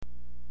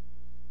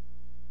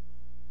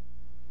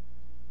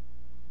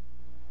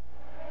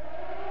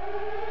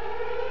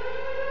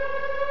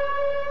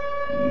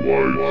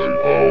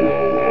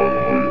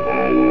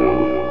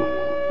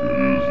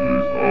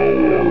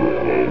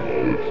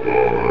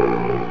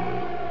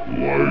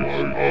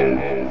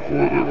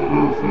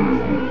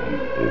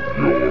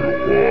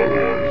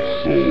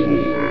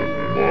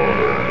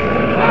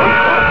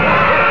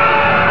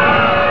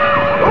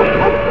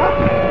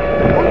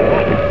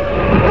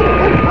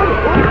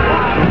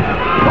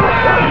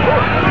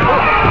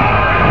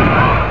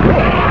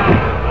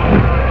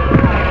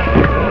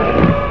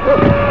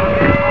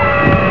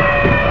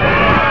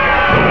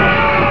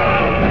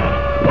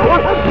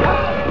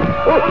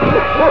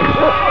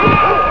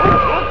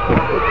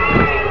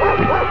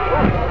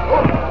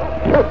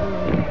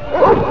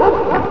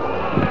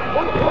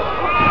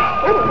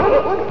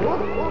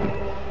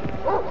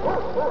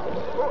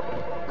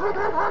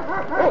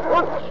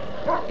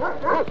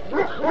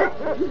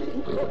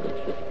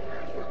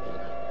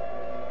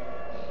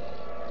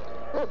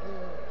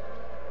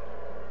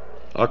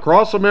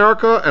Across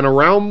America and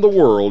around the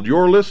world,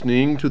 you're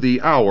listening to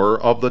the Hour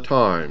of the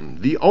Time,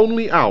 the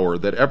only hour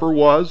that ever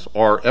was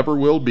or ever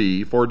will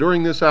be, for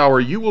during this hour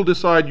you will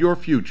decide your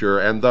future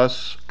and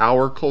thus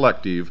our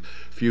collective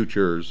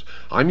futures.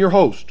 I'm your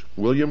host,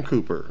 William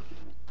Cooper.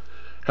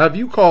 Have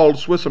you called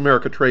Swiss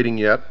America Trading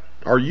yet?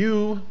 Are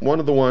you one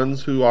of the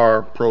ones who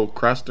are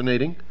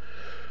procrastinating?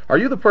 Are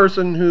you the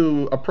person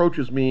who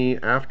approaches me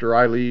after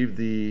I leave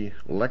the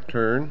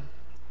lectern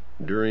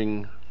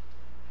during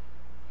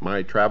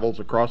my travels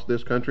across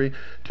this country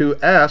to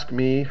ask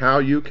me how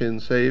you can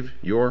save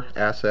your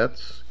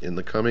assets in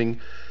the coming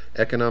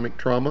economic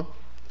trauma?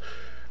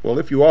 Well,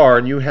 if you are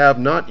and you have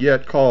not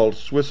yet called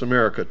Swiss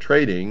America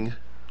Trading,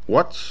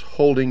 what's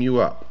holding you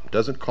up?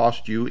 Doesn't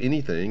cost you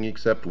anything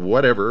except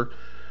whatever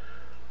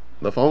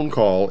the phone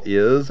call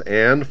is,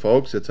 and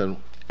folks, it's an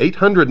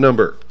 800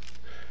 number,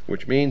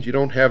 which means you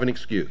don't have an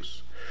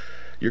excuse.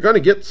 You're going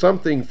to get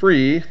something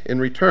free in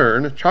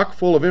return, chock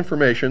full of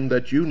information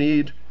that you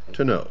need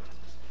to know.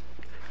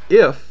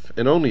 If,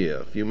 and only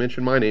if, you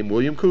mention my name,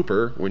 William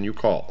Cooper, when you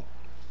call.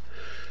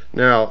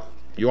 Now,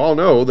 you all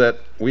know that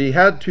we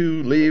had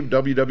to leave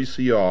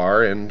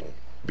WWCR and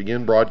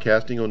begin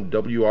broadcasting on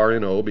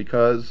WRNO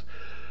because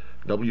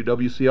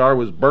WWCR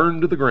was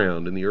burned to the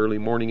ground in the early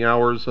morning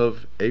hours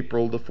of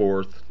April the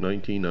 4th,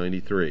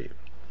 1993.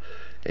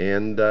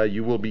 And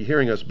you will be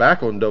hearing us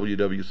back on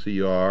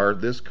WWCR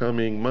this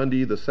coming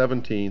Monday the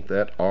 17th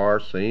at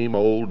our same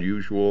old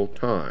usual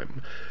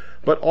time.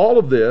 But all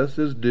of this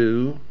is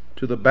due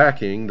to the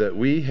backing that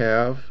we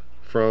have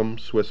from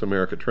Swiss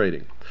America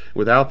Trading.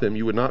 Without them,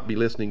 you would not be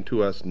listening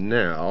to us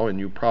now, and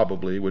you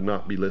probably would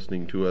not be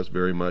listening to us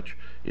very much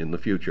in the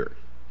future.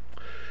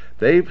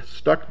 They've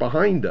stuck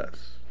behind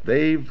us.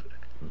 They've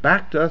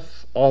backed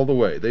us all the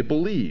way. They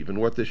believe in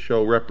what this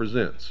show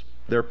represents.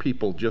 They're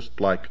people just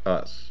like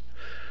us.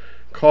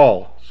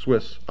 Call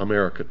Swiss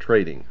America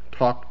Trading.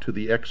 Talk to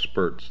the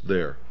experts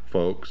there,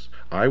 folks.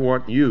 I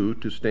want you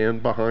to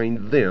stand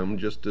behind them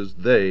just as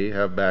they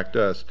have backed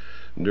us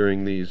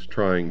during these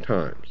trying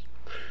times.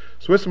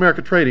 Swiss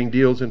America Trading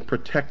deals in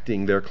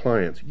protecting their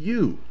clients,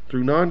 you,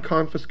 through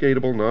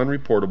non-confiscatable,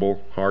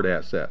 non-reportable hard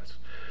assets.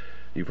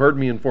 You've heard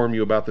me inform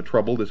you about the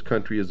trouble this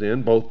country is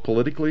in, both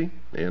politically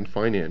and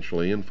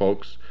financially, and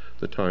folks,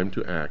 the time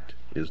to act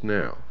is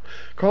now.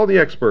 Call the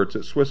experts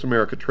at Swiss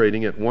America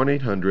Trading at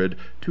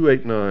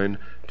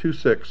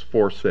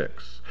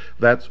 1-800-289-2646.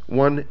 That's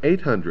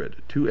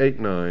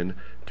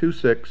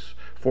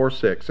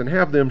 1-800-289-2646, and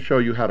have them show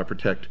you how to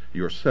protect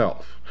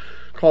yourself.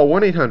 Call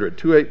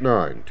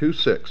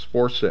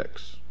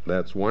 1-800-289-2646.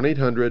 That's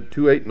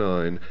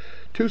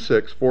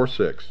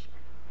 1-800-289-2646.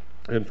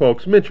 And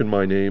folks, mention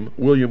my name,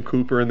 William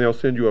Cooper, and they'll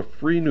send you a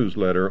free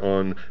newsletter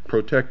on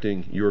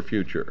protecting your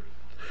future.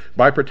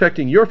 By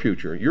protecting your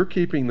future, you're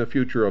keeping the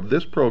future of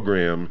this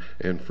program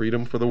and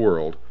freedom for the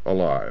world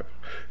alive.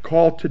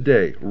 Call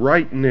today,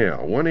 right now,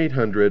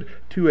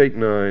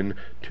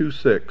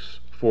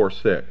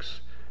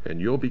 1-800-289-2646,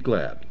 and you'll be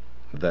glad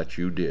that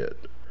you did.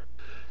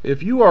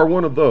 If you are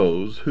one of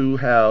those who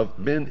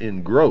have been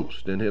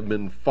engrossed and have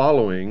been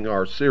following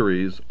our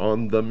series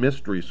on the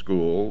mystery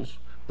schools,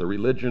 the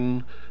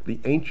religion,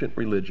 the ancient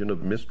religion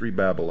of Mystery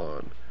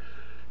Babylon,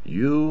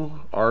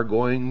 you are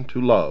going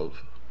to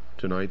love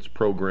tonight's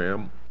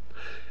program.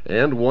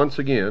 And once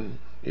again,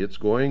 it's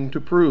going to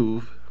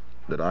prove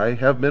that I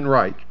have been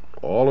right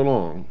all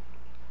along.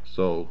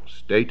 So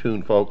stay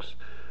tuned, folks.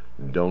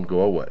 Don't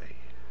go away.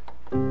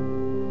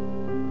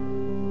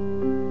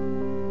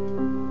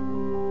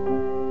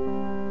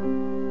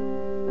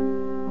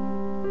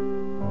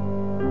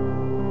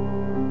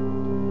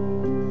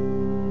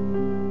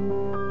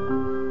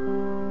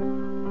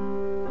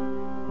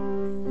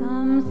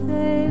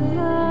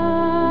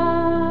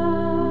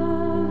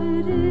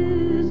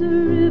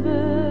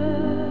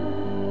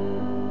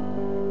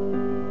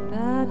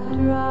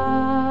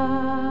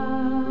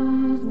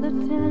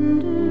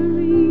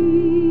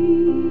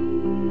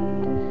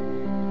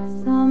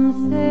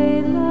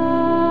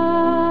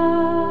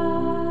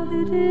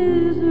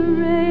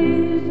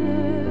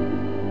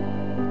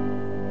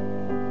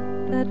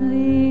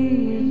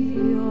 Leaves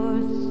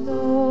your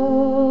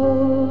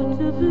soul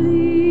to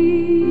bleed.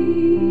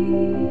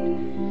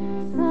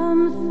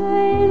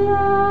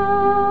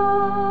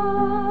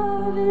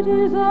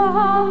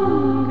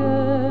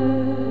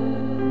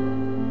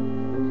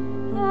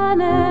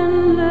 an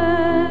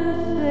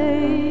endless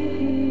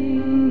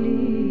aching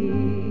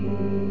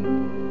need.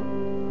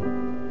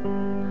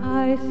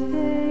 I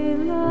say,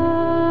 love,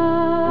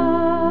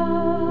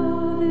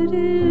 it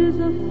is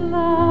a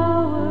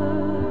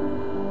flower,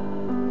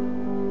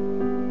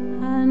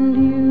 and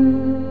you,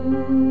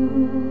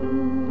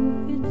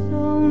 it's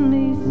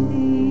only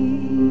seed.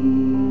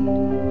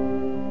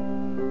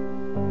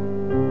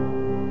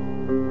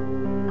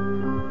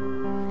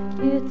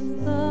 It's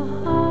the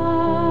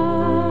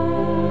heart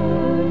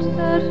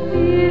that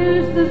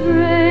feels the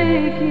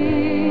breaking,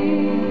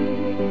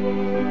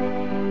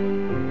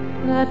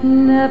 that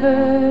never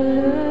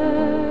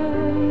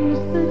learns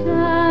the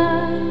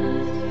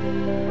dance.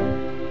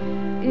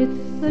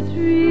 It's the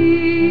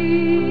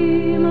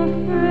dream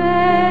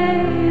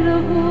afraid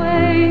of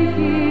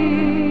waking,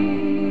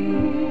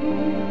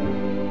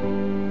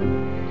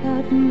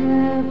 that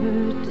never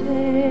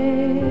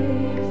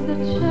takes a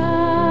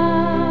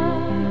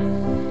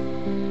chance.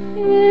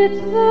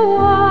 It's the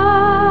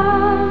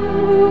one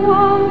who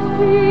won't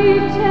be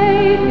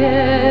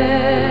taken,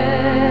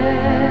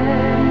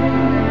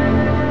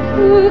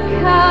 who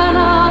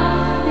cannot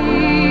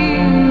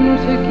seem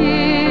to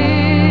give,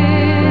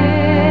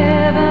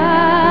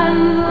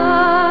 and the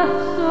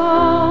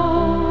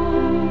soul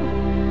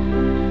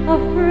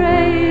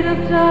afraid of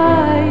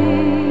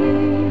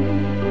dying,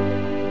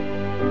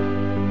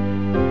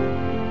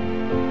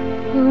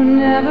 who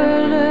never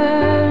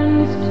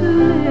learns to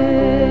live.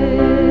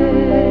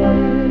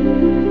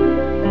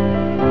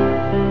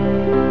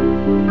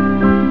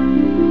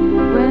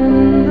 When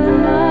the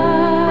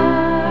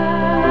night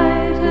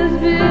has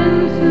been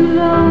too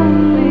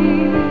lonely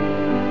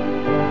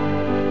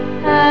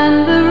and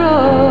the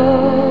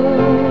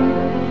road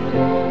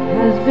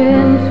has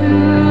been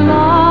too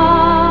long,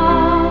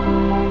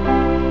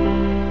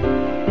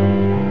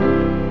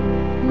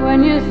 when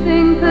you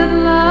think that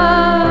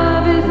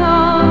love is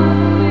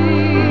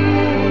only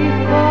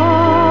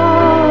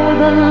for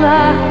the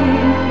lucky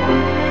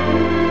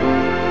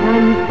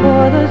and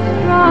for the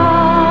strong,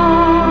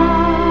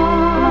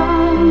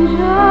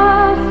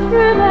 just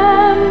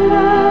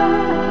remember,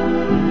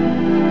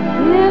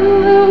 in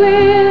the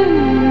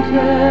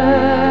winter,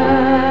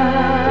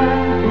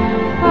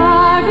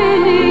 far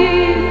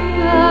beneath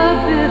the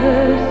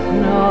bitter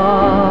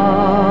snows,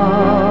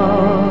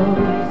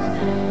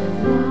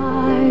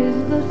 lies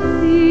the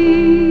sea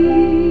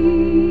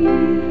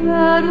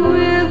that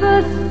with the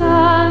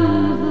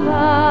sun's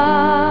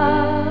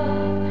love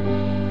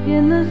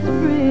in the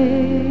spring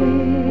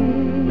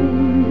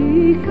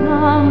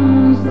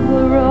becomes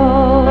the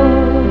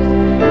rose.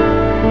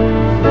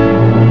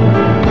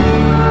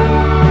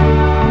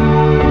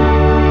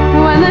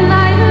 When the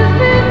night has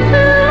been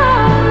too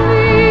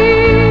lonely,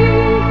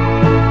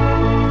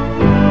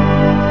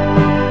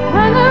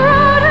 when the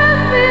road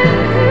has been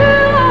too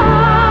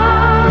long,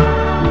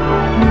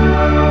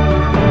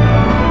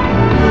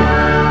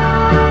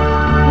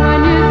 when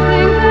you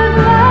think that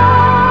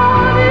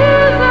love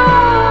is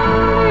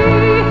only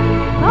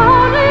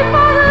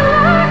for the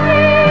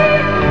lucky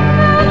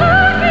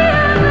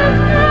and the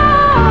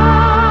strong,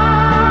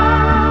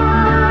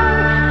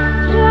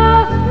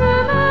 just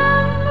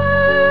remember,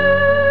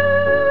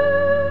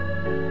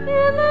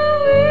 in the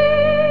winter,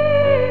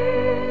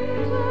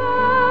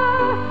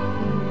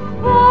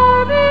 far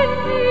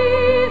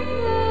beneath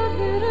the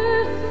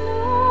bitter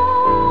snows,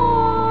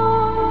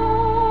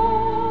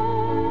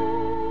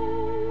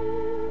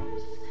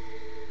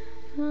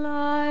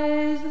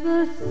 lies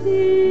the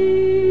sea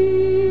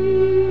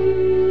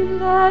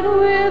that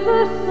with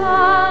the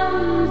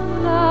sun's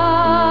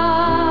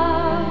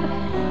love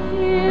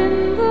in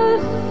the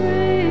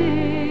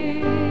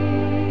spring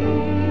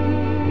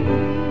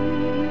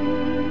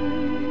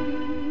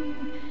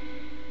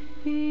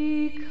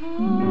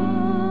becomes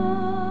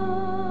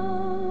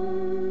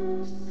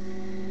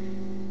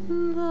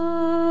the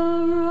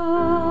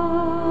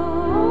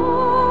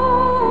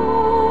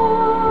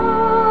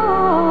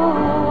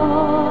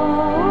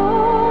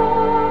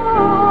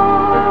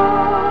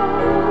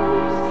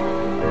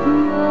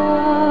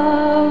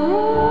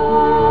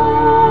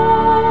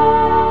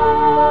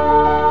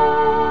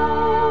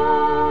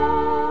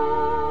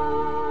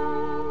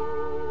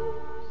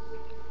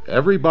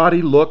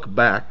Everybody look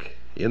back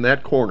in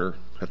that corner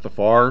at the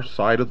far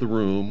side of the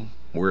room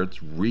where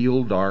it's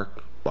real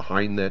dark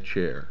behind that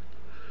chair.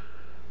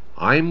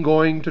 I'm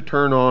going to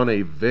turn on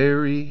a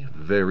very,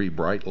 very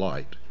bright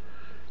light,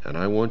 and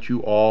I want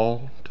you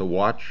all to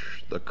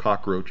watch the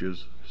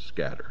cockroaches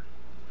scatter.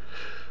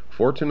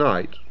 For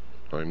tonight,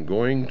 I'm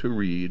going to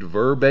read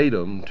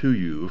verbatim to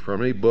you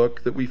from a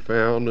book that we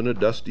found in a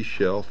dusty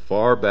shelf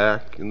far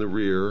back in the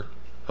rear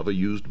of a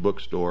used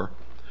bookstore,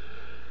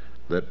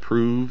 that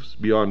proves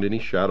beyond any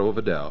shadow of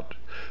a doubt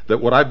that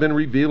what I've been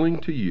revealing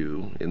to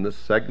you in the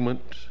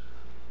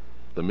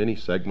many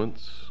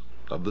segments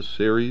of the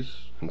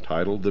series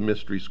entitled The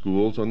Mystery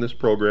Schools on this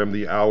program,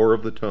 The Hour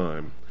of the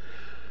Time,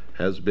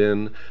 has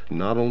been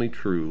not only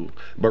true,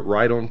 but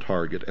right on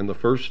target, and the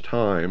first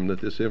time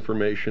that this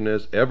information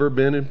has ever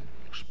been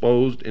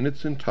exposed in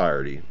its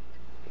entirety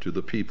to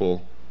the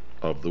people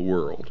of the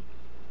world.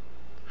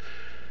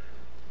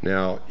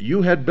 Now,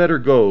 you had better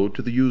go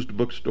to the used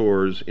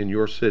bookstores in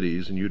your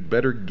cities, and you'd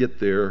better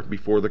get there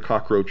before the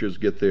cockroaches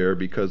get there,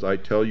 because I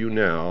tell you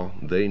now,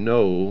 they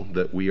know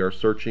that we are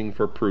searching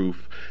for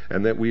proof,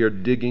 and that we are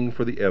digging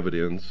for the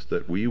evidence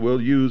that we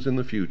will use in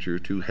the future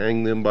to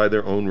hang them by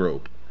their own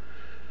rope.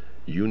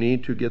 You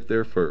need to get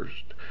there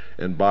first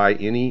and buy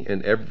any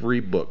and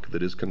every book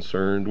that is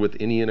concerned with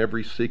any and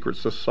every secret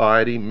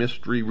society,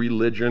 mystery,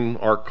 religion,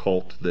 or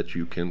cult that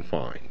you can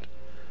find.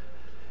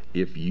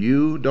 If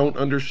you don't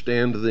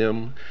understand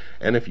them,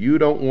 and if you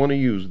don't want to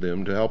use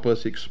them to help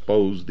us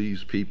expose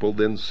these people,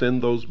 then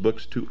send those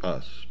books to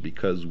us,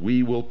 because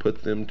we will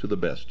put them to the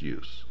best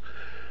use.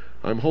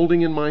 I'm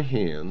holding in my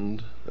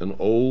hand an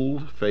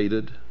old,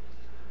 faded,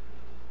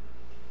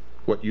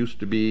 what used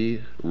to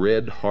be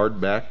red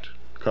hardbacked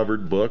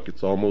covered book.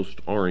 It's almost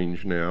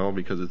orange now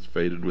because it's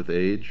faded with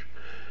age,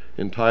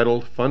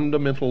 entitled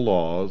Fundamental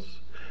Laws,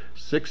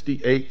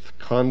 68th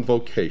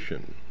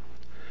Convocation.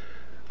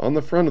 On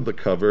the front of the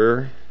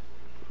cover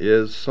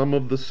is some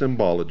of the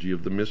symbology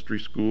of the mystery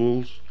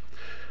schools.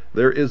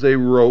 There is a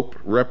rope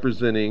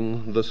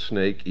representing the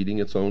snake eating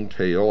its own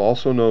tail,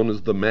 also known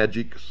as the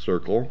magic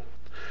circle.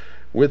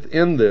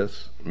 Within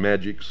this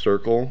magic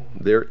circle,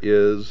 there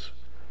is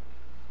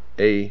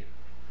a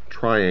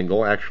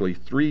triangle, actually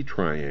 3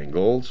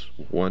 triangles,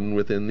 one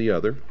within the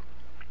other.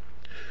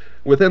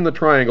 Within the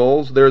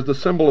triangles, there is the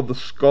symbol of the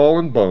skull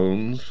and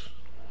bones.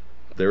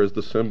 There is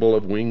the symbol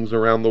of wings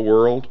around the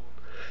world.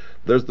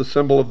 There's the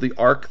symbol of the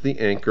ark, the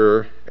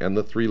anchor, and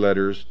the 3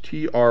 letters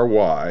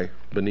TRY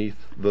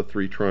beneath the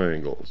 3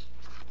 triangles.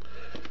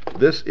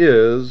 This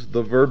is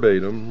the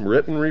verbatim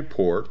written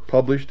report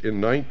published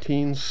in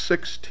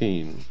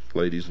 1916,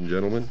 ladies and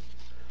gentlemen,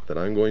 that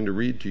I'm going to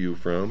read to you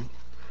from.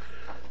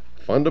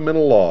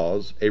 Fundamental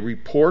Laws, a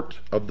report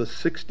of the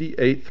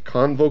 68th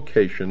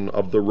Convocation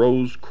of the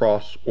Rose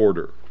Cross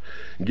Order,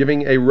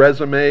 giving a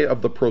resume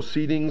of the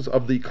proceedings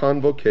of the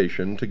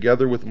convocation,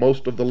 together with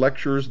most of the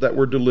lectures that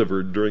were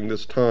delivered during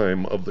this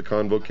time of the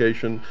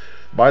convocation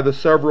by the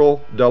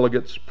several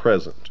delegates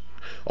present.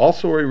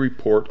 Also a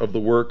report of the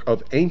work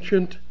of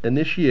ancient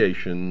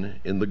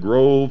initiation in the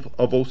Grove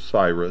of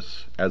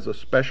Osiris, as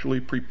especially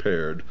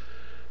prepared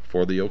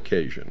for the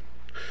occasion.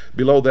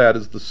 Below that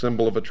is the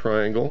symbol of a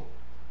triangle,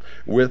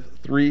 with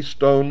 3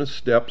 stone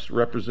steps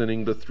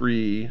representing the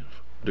 3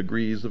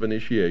 degrees of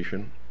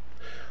initiation.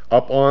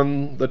 Up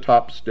on the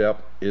top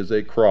step is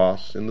a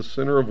cross, in the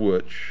center of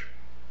which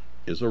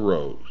is a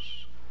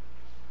rose.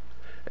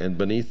 And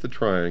beneath the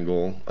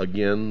triangle,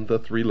 again the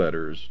 3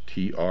 letters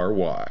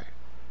TRY.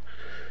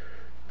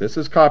 This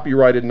is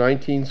copyrighted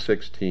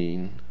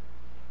 1916,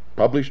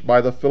 published by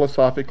the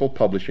Philosophical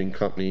Publishing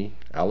Company,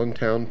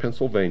 Allentown,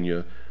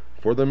 Pennsylvania,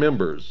 for the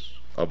members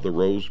of the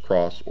Rose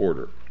Cross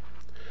Order.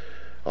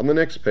 On the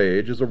next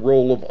page is a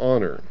roll of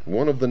honor.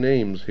 One of the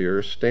names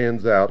here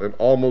stands out and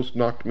almost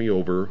knocked me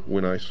over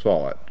when I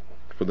saw it,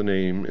 for the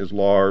name is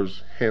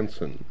Lars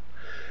Hansen.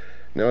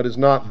 Now, it is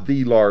not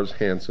the Lars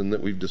Hansen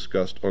that we've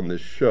discussed on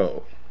this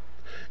show,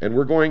 and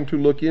we're going to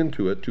look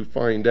into it to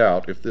find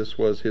out if this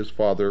was his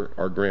father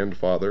or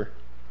grandfather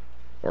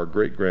or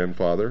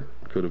great-grandfather.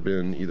 Could have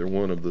been either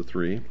one of the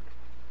 3.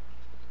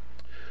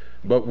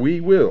 But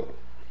we will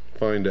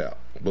find out,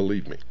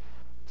 believe me.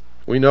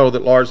 We know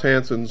that Lars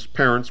Hansen's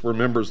parents were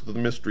members of the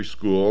mystery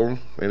school,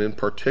 and in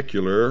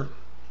particular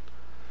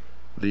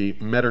the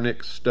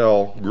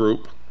Metternich-Stell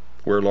group,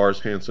 where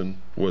Lars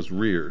Hansen was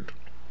reared.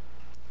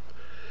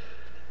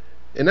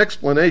 In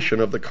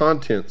explanation of the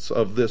contents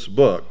of this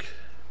book,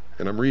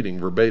 and I'm reading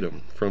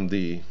verbatim from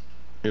the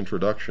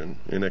introduction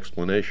in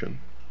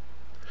explanation.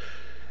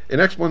 In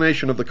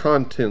explanation of the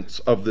contents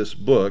of this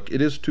book, it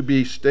is to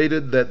be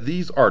stated that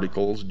these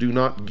articles do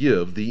not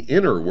give the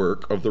inner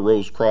work of the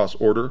Rose Cross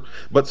Order,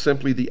 but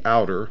simply the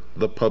outer,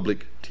 the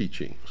public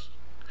teachings.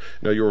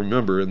 Now, you'll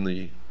remember in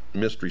the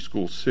Mystery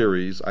School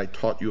series, I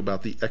taught you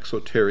about the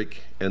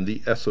exoteric and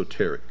the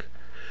esoteric.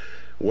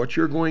 What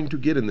you're going to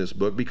get in this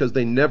book, because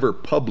they never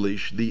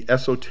publish the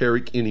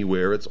esoteric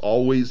anywhere, it's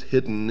always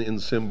hidden in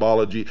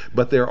symbology,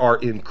 but there are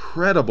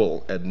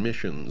incredible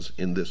admissions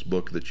in this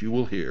book that you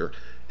will hear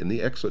in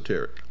the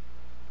exoteric.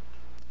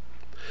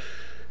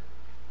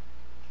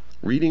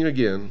 Reading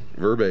again,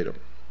 verbatim.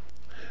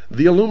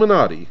 The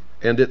Illuminati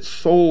and its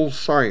soul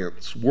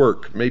science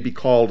work may be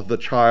called the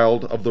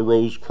child of the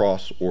Rose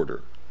Cross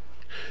Order.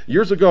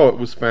 Years ago it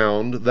was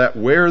found that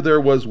where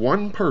there was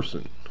one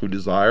person who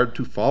desired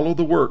to follow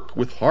the work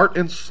with heart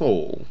and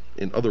soul,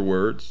 in other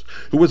words,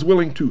 who was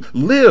willing to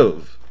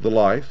live the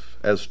life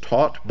as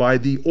taught by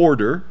the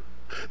order,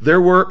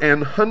 there were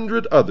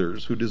 100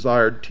 others who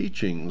desired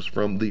teachings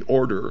from the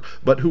order,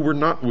 but who were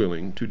not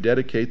willing to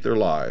dedicate their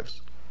lives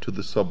to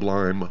the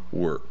sublime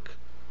work.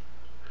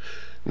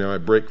 Now I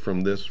break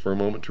from this for a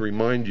moment to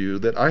remind you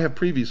that I have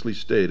previously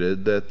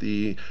stated that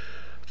the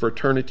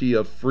fraternity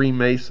of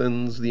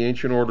Freemasons, the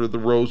ancient order of the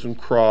Rose and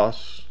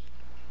Cross,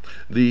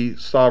 the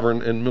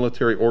Sovereign and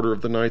Military Order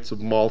of the Knights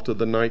of Malta,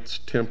 the Knights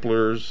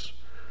Templars,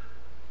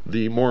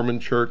 the Mormon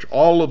Church,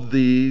 all of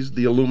these,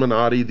 the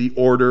Illuminati, the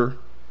Order,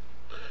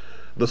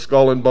 the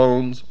Skull and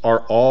Bones,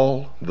 are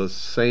all the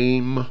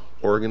same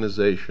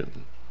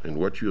organization. And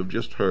what you have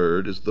just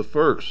heard is the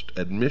first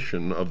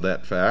admission of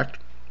that fact,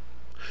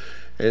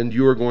 and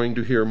you are going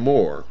to hear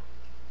more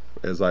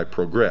as I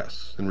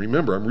progress. And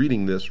remember, I'm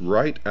reading this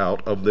right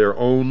out of their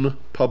own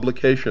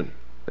publication,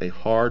 a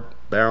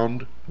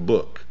hard-bound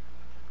book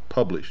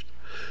published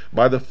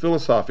by the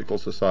Philosophical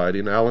Society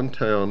in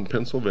Allentown,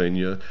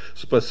 Pennsylvania,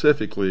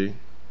 specifically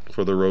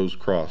for the Rose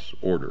Cross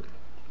Order.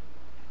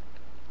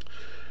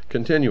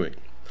 Continuing.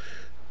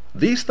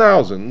 These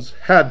thousands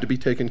had to be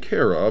taken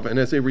care of, and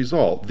as a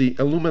result, the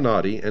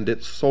Illuminati and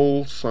its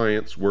soul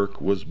science work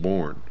was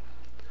born.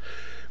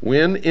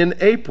 When in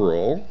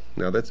April,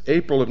 now that's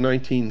April of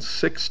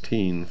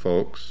 1916,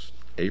 folks,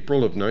 April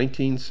of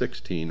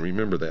 1916,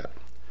 remember that.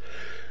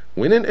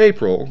 When in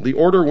April the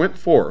order went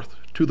forth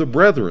to the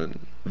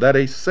brethren that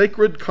a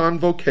sacred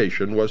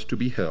convocation was to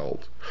be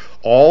held,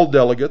 all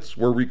delegates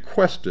were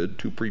requested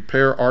to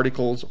prepare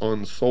articles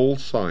on soul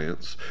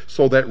science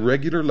so that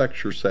regular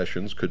lecture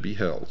sessions could be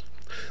held.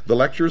 The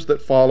lectures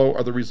that follow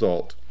are the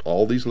result.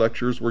 All these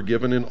lectures were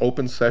given in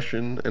open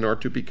session and are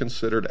to be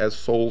considered as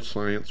soul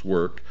science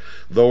work,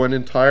 though in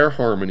entire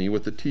harmony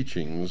with the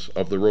teachings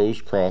of the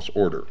Rose Cross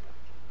Order.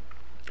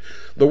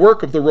 The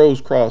work of the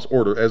Rose Cross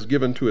Order as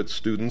given to its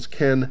students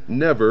can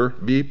never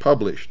be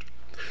published.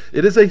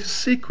 It is a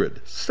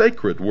secret,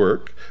 sacred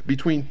work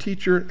between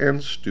teacher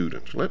and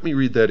student. Let me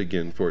read that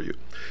again for you.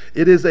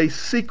 It is a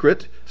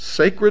secret,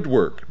 sacred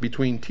work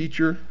between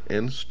teacher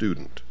and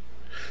student.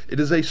 It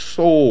is a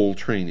soul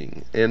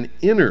training, an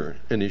inner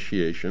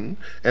initiation,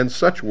 and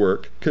such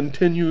work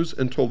continues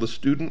until the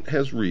student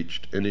has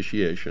reached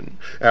initiation,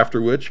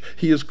 after which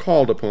he is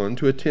called upon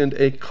to attend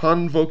a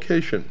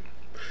convocation,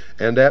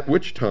 and at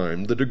which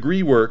time the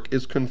degree work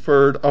is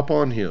conferred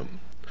upon him.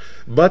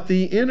 But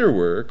the inner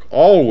work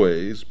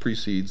always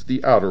precedes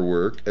the outer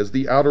work, as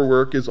the outer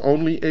work is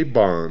only a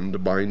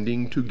bond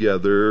binding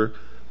together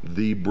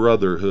the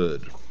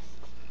brotherhood.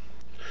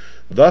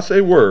 Thus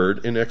a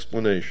word in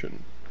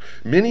explanation.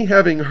 Many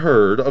having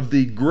heard of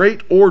the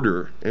great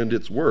order and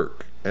its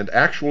work, and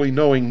actually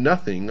knowing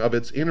nothing of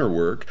its inner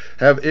work,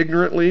 have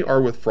ignorantly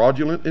or with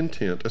fraudulent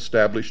intent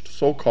established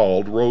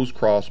so-called Rose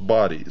Cross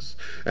bodies.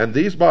 And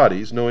these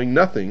bodies, knowing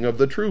nothing of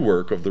the true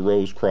work of the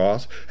Rose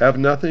Cross, have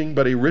nothing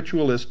but a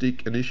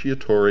ritualistic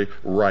initiatory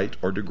rite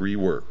or degree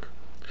work.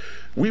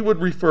 We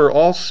would refer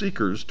all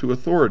seekers to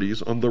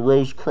authorities on the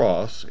Rose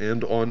Cross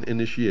and on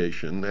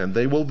initiation, and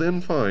they will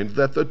then find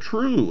that the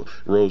true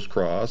Rose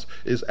Cross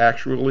is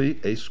actually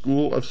a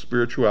school of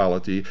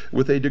spirituality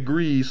with a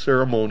degree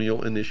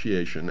ceremonial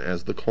initiation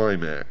as the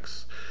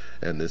climax.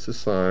 And this is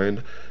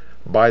signed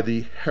by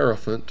the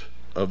Hierophant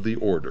of the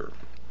Order.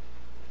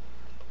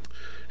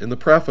 In the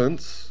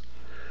preface,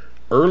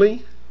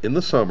 early in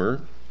the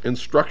summer,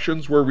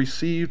 instructions were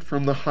received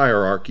from the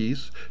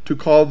hierarchies to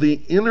call the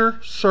inner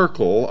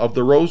circle of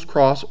the Rose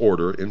Cross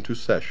Order into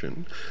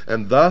session,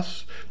 and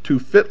thus to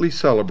fitly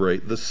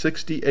celebrate the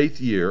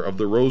 68th year of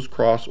the Rose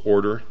Cross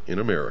Order in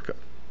America.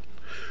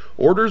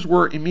 Orders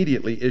were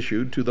immediately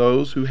issued to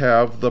those who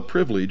have the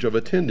privilege of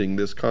attending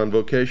this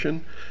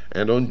convocation,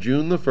 and on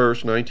June the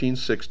 1st,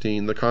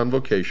 1916, the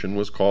convocation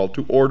was called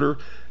to order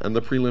and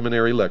the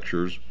preliminary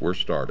lectures were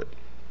started.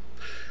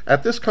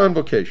 At this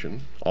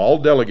convocation, all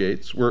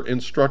delegates were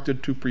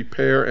instructed to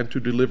prepare and to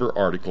deliver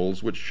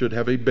articles which should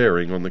have a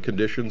bearing on the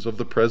conditions of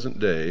the present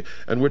day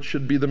and which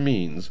should be the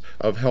means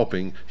of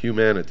helping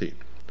humanity.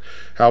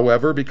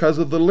 However, because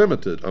of the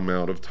limited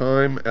amount of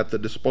time at the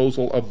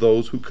disposal of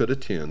those who could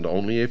attend,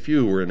 only a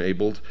few were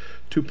enabled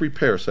to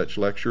prepare such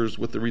lectures,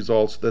 with the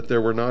results that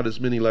there were not as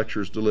many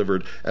lectures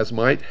delivered as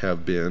might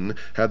have been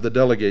had the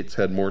delegates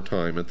had more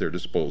time at their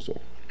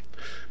disposal.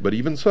 But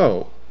even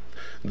so,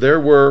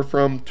 there were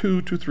from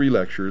 2 to 3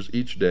 lectures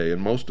each day,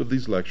 and most of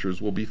these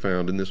lectures will be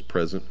found in this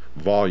present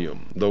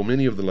volume, though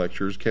many of the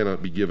lectures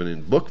cannot be given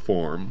in book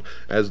form,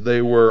 as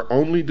they were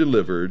only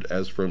delivered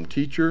as from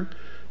teacher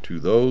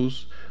to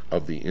those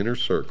of the inner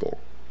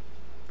circle.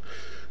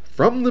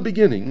 From the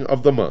beginning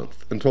of the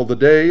month until the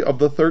day of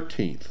the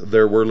 13th,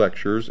 there were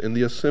lectures in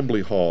the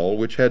Assembly Hall,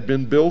 which had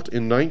been built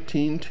in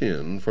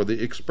 1910 for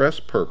the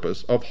express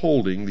purpose of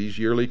holding these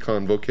yearly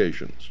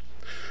convocations.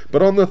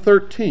 But on the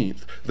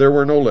 13th there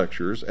were no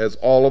lectures, as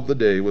all of the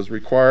day was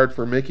required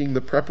for making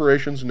the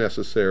preparations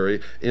necessary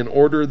in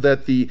order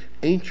that the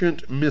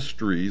ancient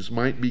mysteries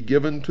might be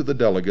given to the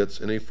delegates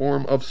in a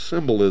form of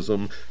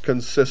symbolism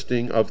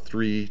consisting of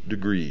 3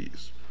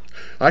 degrees.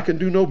 I can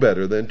do no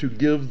better than to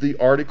give the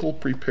article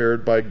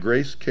prepared by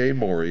Grace K.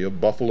 Morey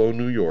of Buffalo,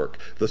 New York,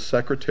 the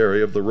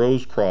secretary of the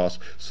Rose Cross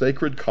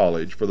Sacred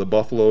College for the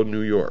Buffalo,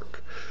 New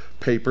York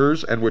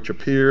papers, and which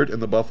appeared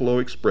in the Buffalo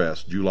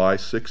Express, July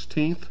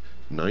 16th,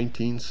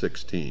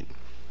 1916.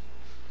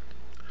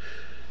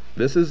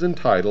 This is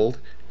entitled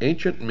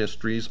Ancient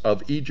Mysteries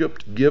of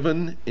Egypt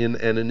Given in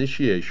an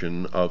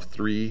Initiation of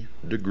 3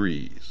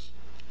 Degrees.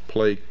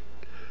 Pay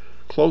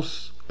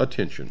close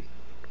attention,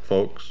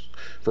 folks,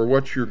 for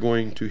what you're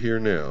going to hear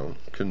now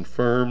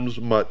confirms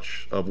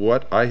much of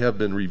what I have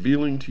been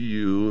revealing to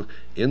you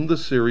in the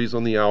series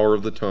on the Hour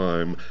of the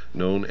Time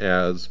known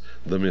as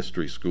the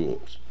Mystery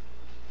Schools.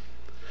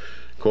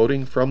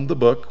 Quoting from the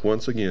book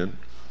once again,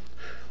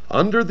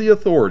 under the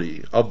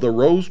authority of the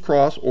Rose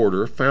Cross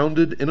Order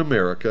founded in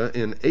America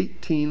in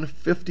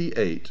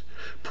 1858,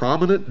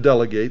 prominent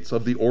delegates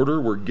of the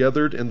order were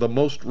gathered in the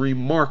most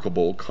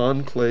remarkable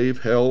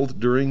conclave held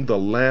during the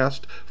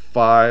last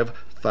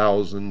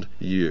 5,000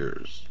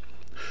 years,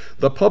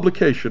 the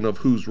publication of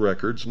whose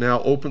records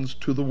now opens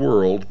to the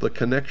world the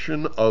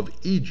connection of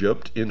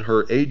Egypt in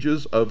her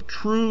ages of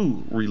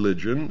true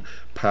religion,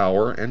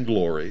 power, and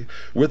glory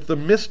with the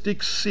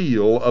mystic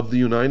seal of the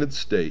United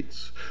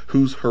States,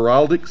 whose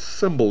heraldic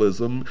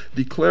symbolism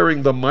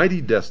declaring the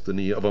mighty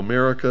destiny of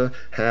America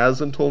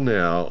has until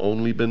now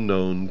only been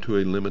known to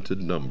a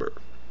limited number.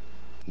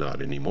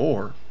 Not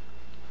anymore.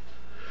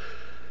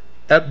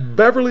 At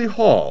Beverly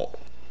Hall,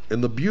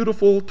 in the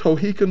beautiful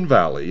Tohickon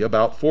Valley,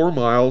 about 4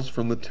 miles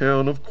from the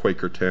town of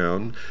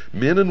Quakertown,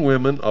 men and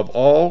women of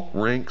all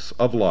ranks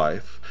of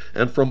life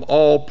and from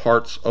all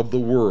parts of the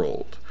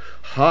world,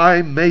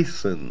 high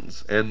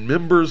masons and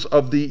members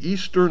of the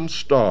Eastern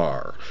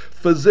Star,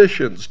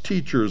 physicians,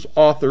 teachers,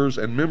 authors,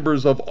 and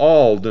members of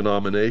all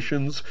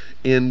denominations,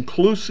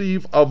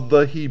 inclusive of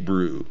the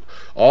Hebrew,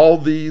 all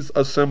these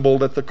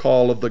assembled at the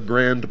call of the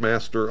Grand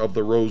Master of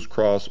the Rose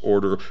Cross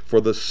Order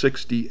for the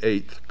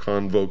 68th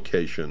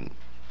Convocation.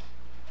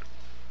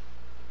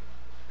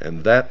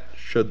 And that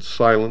should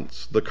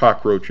silence the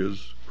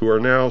cockroaches who are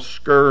now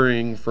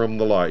scurrying from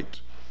the light,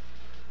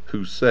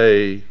 who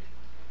say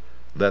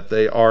that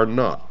they are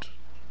not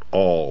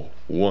all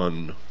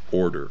one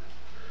order.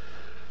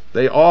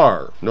 They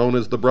are known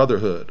as the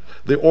Brotherhood,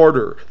 the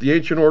Order, the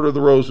Ancient Order of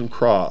the Rose and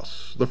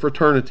Cross, the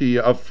Fraternity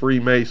of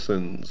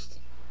Freemasons,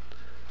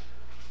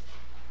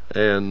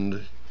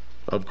 and,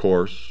 of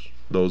course,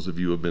 those of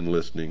you who have been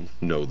listening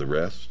know the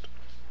rest.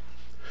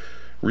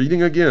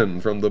 Reading again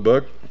from the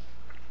book,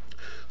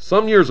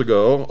 some years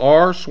ago,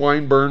 R.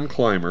 Swinburne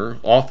Clymer,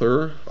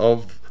 author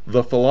of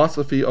The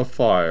Philosophy of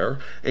Fire,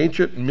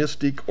 Ancient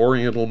Mystic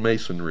Oriental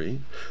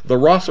Masonry, The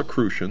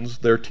Rosicrucians,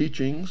 Their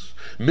Teachings,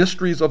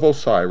 Mysteries of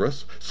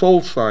Osiris,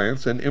 Soul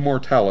Science and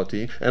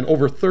Immortality, and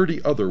over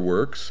 30 other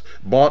works,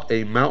 bought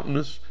a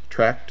mountainous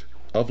tract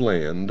of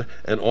land,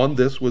 and on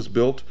this was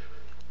built,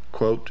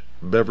 quote,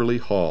 Beverly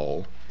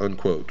Hall,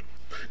 unquote,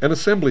 an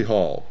assembly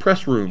hall,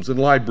 press rooms, and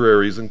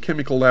libraries and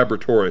chemical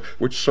laboratory,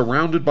 which,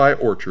 surrounded by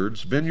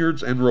orchards,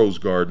 vineyards, and rose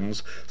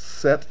gardens,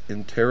 set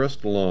in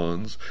terraced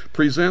lawns,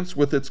 presents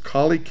with its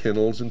collie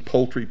kennels and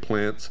poultry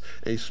plants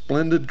a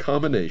splendid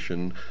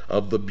combination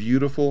of the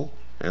beautiful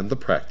and the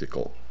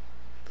practical.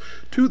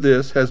 To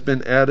this has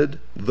been added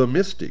the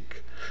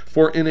mystic,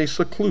 for in a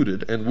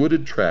secluded and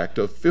wooded tract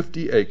of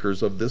 50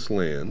 acres of this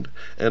land,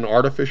 an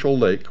artificial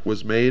lake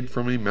was made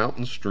from a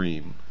mountain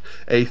stream,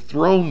 a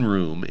throne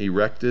room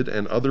erected,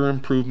 and other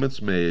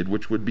improvements made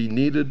which would be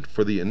needed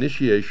for the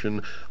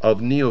initiation of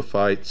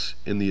neophytes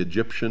in the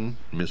Egyptian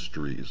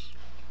mysteries.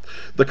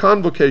 The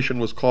convocation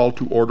was called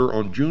to order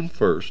on June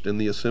 1st in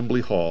the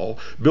Assembly Hall,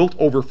 built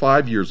over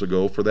 5 years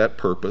ago for that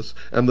purpose,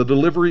 and the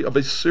delivery of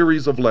a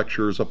series of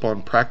lectures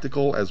upon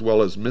practical as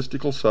well as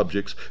mystical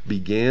subjects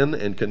began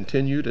and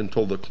continued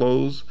until the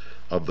close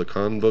of the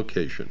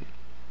convocation.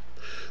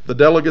 The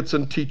delegates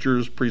and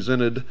teachers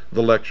presented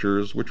the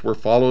lectures, which were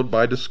followed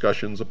by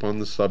discussions upon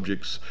the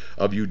subjects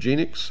of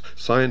eugenics,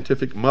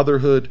 scientific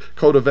motherhood,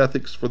 code of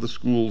ethics for the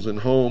schools and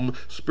home,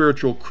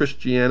 spiritual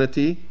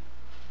Christianity,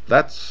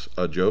 that's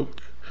a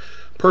joke,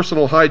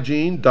 personal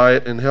hygiene,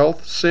 diet and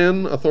health,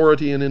 sin,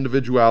 authority and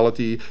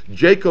individuality,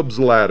 Jacob's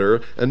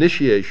ladder,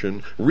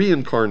 initiation,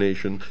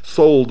 reincarnation,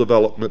 soul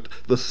development,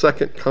 the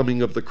second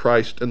coming of the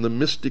Christ, and the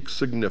mystic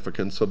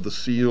significance of the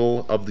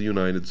seal of the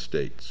United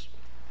States.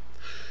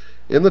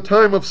 In the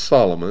time of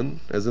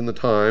Solomon, as in the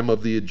time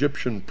of the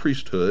Egyptian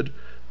priesthood,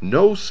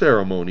 no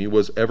ceremony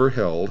was ever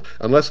held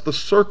unless the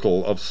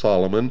circle of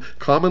Solomon,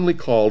 commonly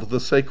called the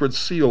sacred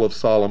seal of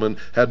Solomon,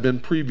 had been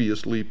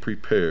previously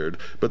prepared.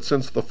 But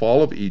since the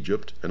fall of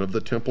Egypt and of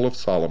the Temple of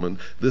Solomon,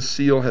 this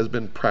seal has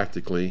been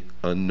practically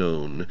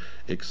unknown,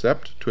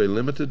 except to a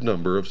limited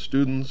number of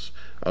students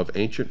of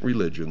ancient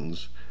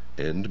religions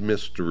and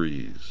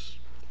mysteries.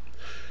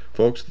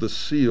 Folks, the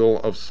seal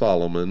of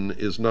Solomon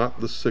is not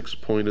the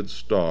six-pointed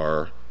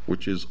star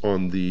which is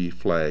on the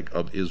flag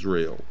of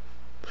Israel.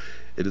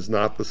 It is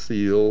not the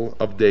seal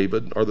of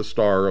David or the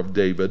star of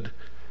David.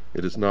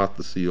 It is not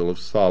the seal of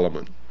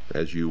Solomon,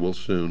 as you will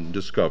soon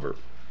discover.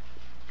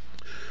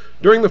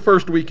 During the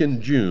first week in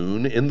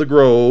June, in the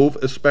grove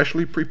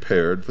especially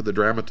prepared for the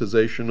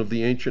dramatization of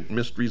the ancient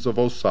mysteries of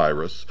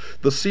Osiris,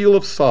 the seal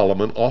of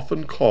Solomon,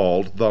 often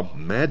called the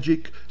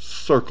Magic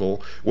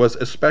Circle, was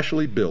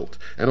especially built,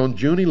 and on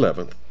June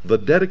 11th, the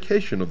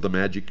dedication of the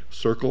Magic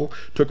Circle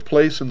took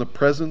place in the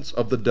presence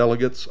of the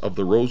delegates of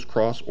the Rose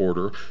Cross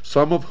Order,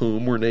 some of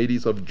whom were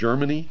natives of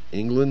Germany,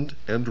 England,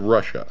 and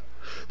Russia.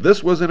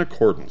 This was in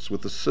accordance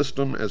with the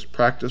system as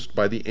practiced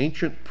by the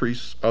ancient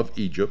priests of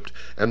Egypt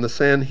and the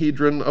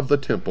Sanhedrin of the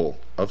Temple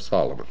of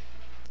Solomon.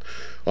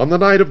 On the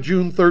night of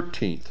June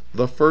 13th,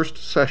 the first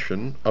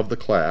session of the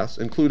class,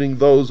 including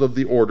those of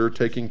the order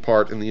taking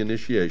part in the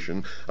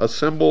initiation,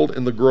 assembled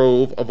in the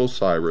grove of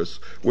Osiris,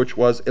 which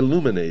was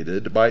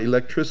illuminated by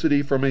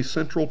electricity from a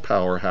central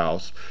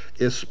powerhouse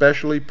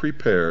especially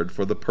prepared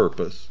for the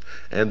purpose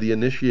and the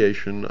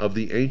initiation of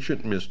the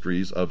ancient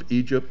mysteries of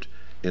Egypt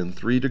in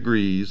 3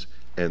 degrees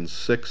and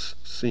 6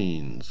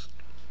 scenes.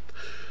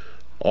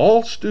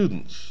 All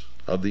students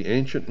of the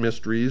ancient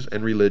mysteries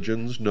and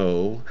religions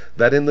know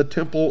that in the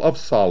Temple of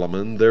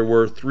Solomon there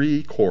were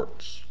 3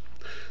 courts.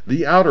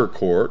 The outer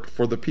court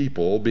for the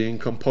people being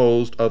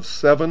composed of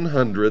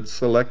 700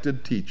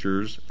 selected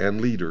teachers and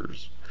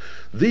leaders.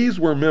 These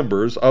were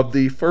members of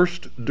the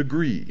first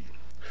degree,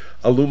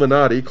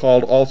 Illuminati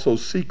called also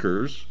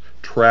seekers,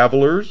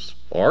 travelers,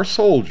 or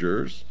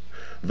soldiers.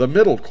 The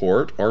middle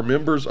court, or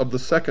members of the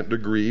second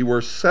degree,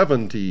 were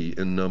 70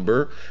 in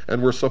number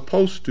and were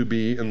supposed to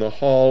be in the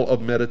hall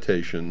of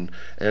meditation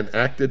and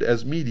acted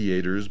as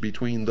mediators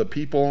between the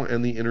people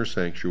and the inner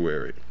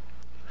sanctuary.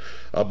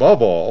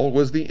 Above all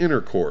was the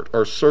inner court,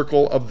 or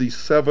circle of the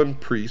 7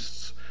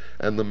 priests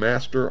and the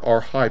master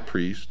or high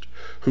priest,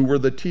 who were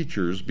the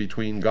teachers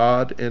between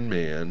God and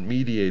man,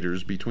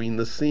 mediators between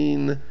the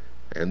seen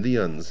and the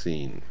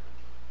unseen.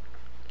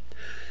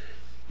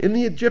 In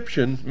the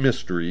Egyptian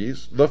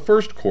mysteries, the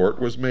first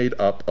court was made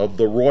up of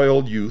the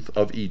royal youth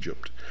of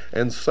Egypt,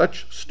 and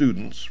such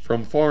students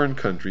from foreign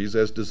countries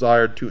as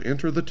desired to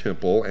enter the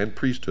temple and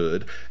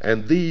priesthood,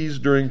 and these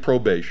during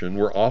probation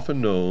were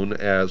often known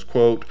as,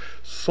 quote,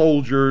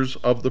 soldiers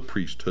of the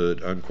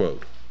priesthood,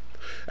 unquote,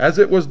 as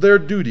it was their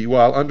duty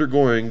while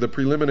undergoing the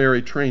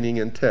preliminary training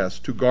and tests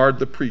to guard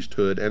the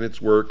priesthood and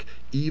its work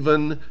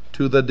even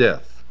to the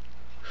death.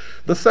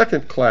 The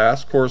second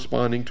class,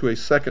 corresponding to a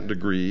second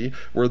degree,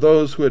 were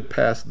those who had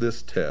passed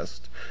this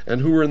test,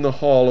 and who were in the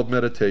hall of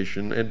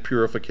meditation and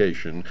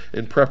purification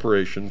in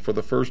preparation for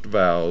the first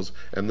vows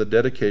and the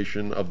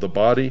dedication of the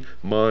body,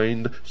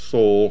 mind,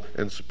 soul,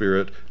 and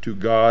spirit to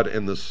God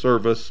and the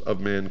service of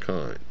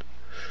mankind.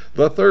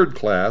 The third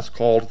class,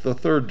 called the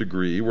third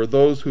degree, were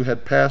those who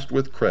had passed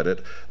with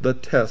credit the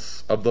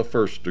tests of the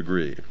first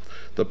degree,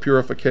 the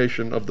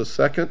purification of the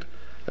second,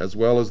 as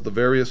well as the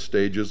various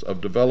stages of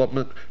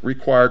development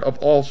required of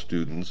all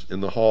students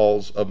in the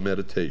halls of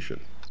meditation.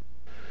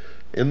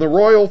 In the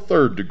royal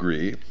third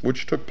degree,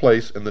 which took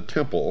place in the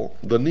temple,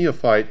 the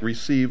neophyte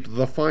received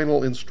the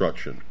final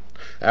instruction.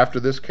 After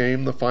this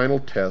came the final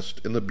test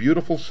in the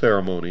beautiful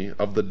ceremony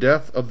of the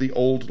death of the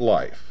old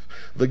life,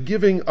 the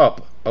giving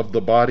up of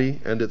the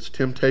body and its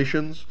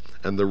temptations,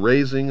 and the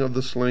raising of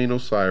the slain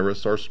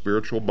Osiris, our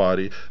spiritual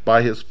body,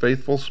 by his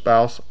faithful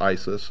spouse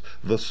Isis,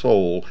 the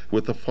soul,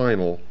 with the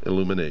final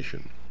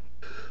illumination.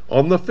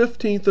 On the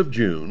 15th of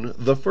June,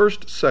 the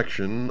first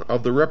section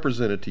of the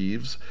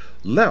representatives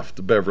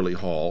left Beverly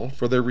Hall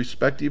for their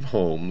respective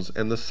homes,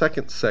 and the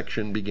second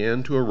section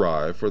began to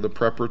arrive for the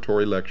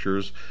preparatory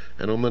lectures,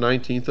 and on the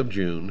 19th of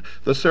June,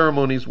 the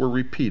ceremonies were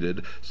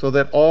repeated so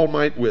that all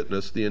might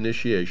witness the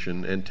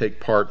initiation and take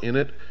part in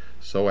it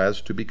so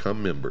as to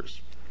become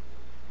members.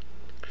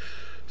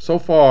 So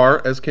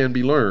far as can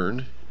be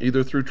learned,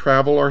 either through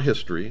travel or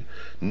history,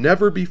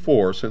 never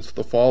before since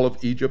the fall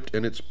of Egypt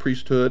and its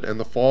priesthood and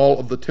the fall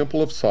of the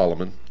Temple of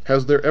Solomon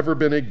has there ever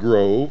been a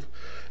grove,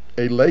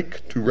 a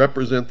lake to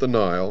represent the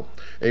Nile,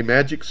 a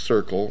magic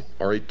circle,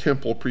 or a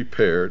temple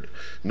prepared,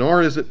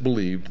 nor is it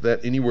believed that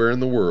anywhere in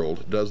the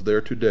world does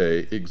there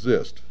today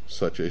exist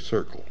such a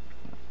circle.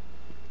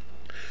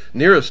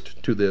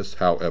 Nearest to this,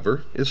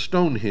 however, is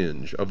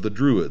Stonehenge of the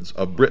Druids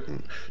of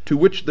Britain, to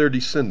which their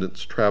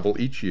descendants travel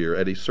each year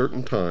at a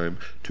certain time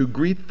to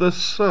greet the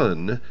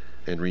sun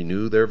and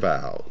renew their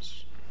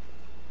vows.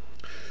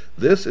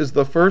 This is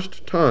the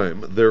first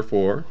time,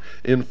 therefore,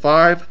 in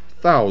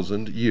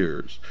 5,000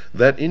 years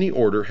that any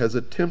order has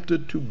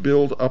attempted to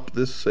build up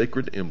this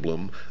sacred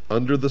emblem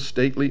under the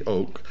stately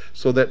oak,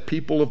 so that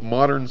people of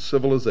modern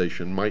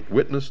civilization might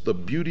witness the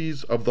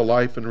beauties of the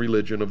life and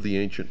religion of the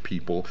ancient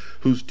people,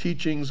 whose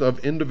teachings of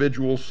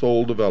individual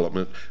soul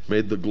development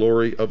made the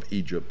glory of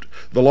Egypt,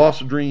 the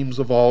lost dreams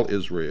of all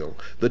Israel,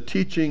 the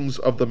teachings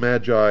of the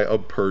Magi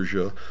of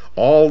Persia,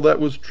 all that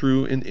was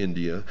true in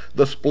India,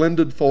 the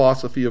splendid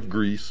philosophy of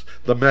Greece,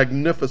 the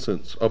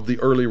magnificence of the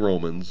early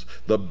Romans,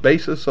 the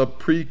basis of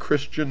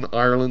pre-Christian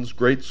Ireland's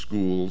great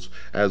schools,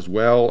 as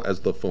well as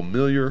the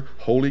familiar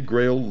Holy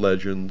Grail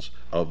legends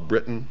of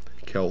Britain,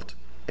 Celt,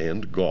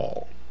 and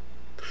Gaul.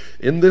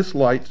 In this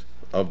light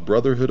of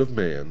brotherhood of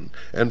man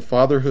and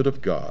fatherhood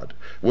of God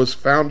was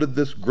founded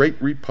this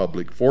great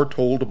republic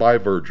foretold by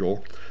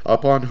Virgil,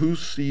 upon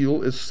whose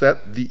seal is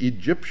set the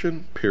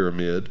Egyptian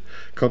pyramid,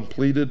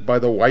 completed by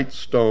the white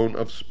stone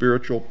of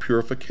spiritual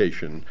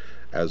purification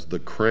as the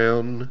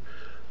crown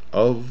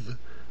of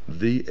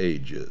the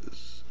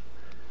ages.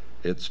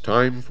 It's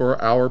time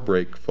for our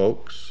break,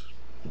 folks.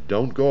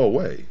 Don't go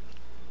away,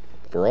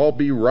 for I'll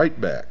be right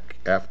back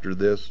after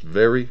this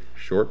very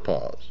short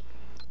pause.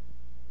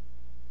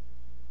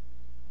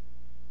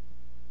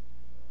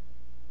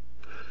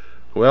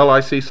 Well, I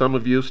see some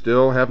of you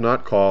still have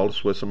not called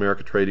Swiss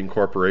America Trading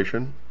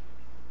Corporation,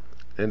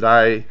 and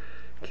I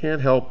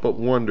can't help but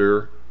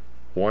wonder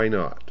why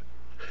not.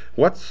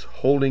 What's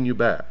holding you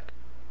back?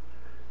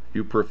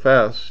 You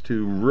profess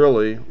to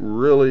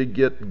really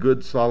get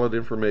good, solid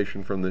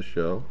information from this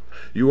show.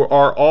 You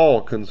are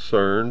all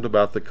concerned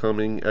about the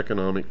coming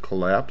economic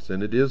collapse,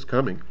 and it is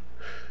coming.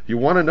 You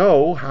want to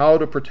know how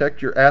to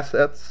protect your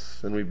assets,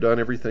 and we've done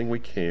everything we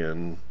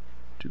can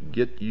to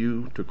get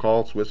you to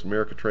call Swiss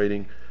America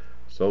Trading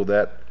so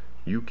that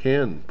you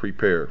can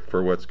prepare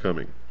for what's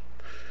coming.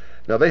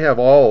 Now, they have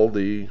all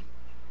the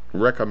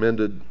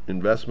recommended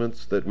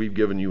investments that we've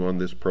given you on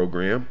this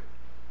program.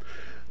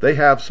 They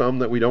have some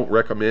that we don't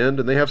recommend,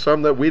 and they have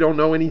some that we don't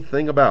know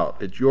anything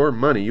about. It's your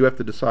money. You have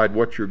to decide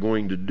what you're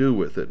going to do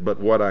with it. But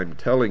what I'm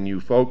telling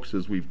you, folks,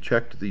 is we've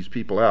checked these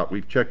people out.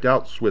 We've checked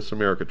out Swiss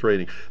America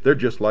Trading. They're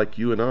just like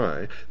you and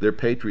I. They're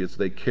patriots.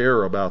 They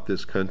care about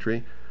this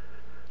country.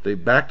 They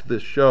backed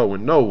this show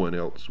when no one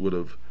else would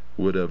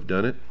have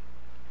done it.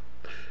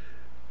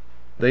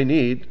 They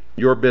need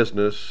your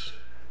business,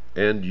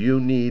 and you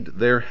need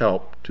their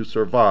help to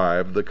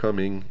survive the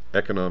coming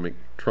economic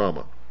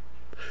trauma.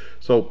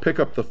 So pick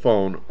up the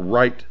phone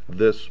right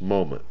this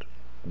moment.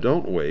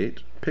 Don't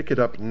wait. Pick it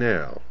up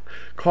now.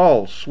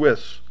 Call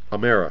Swiss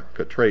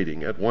America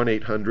Trading at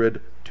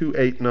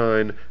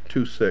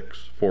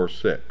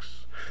 1-800-289-2646.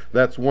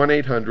 That's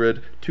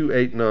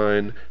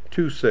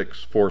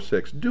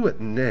 1-800-289-2646. Do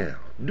it now.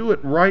 Do it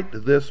right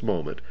this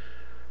moment,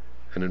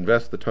 and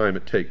invest the time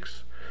it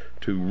takes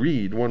to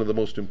read one of the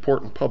most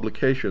important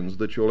publications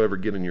that you'll ever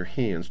get in your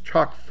hands,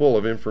 chock full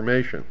of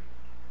information.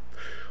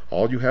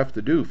 All you have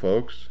to do,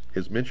 folks,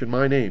 is mention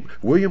my name,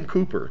 William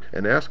Cooper,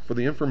 and ask for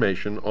the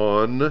information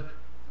on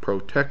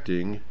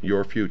protecting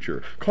your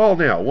future. Call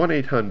now,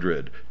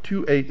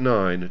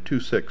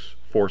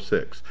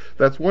 1-800-289-2646.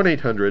 That's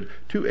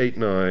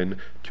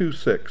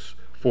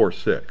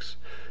 1-800-289-2646.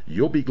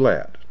 You'll be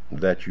glad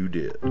that you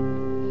did.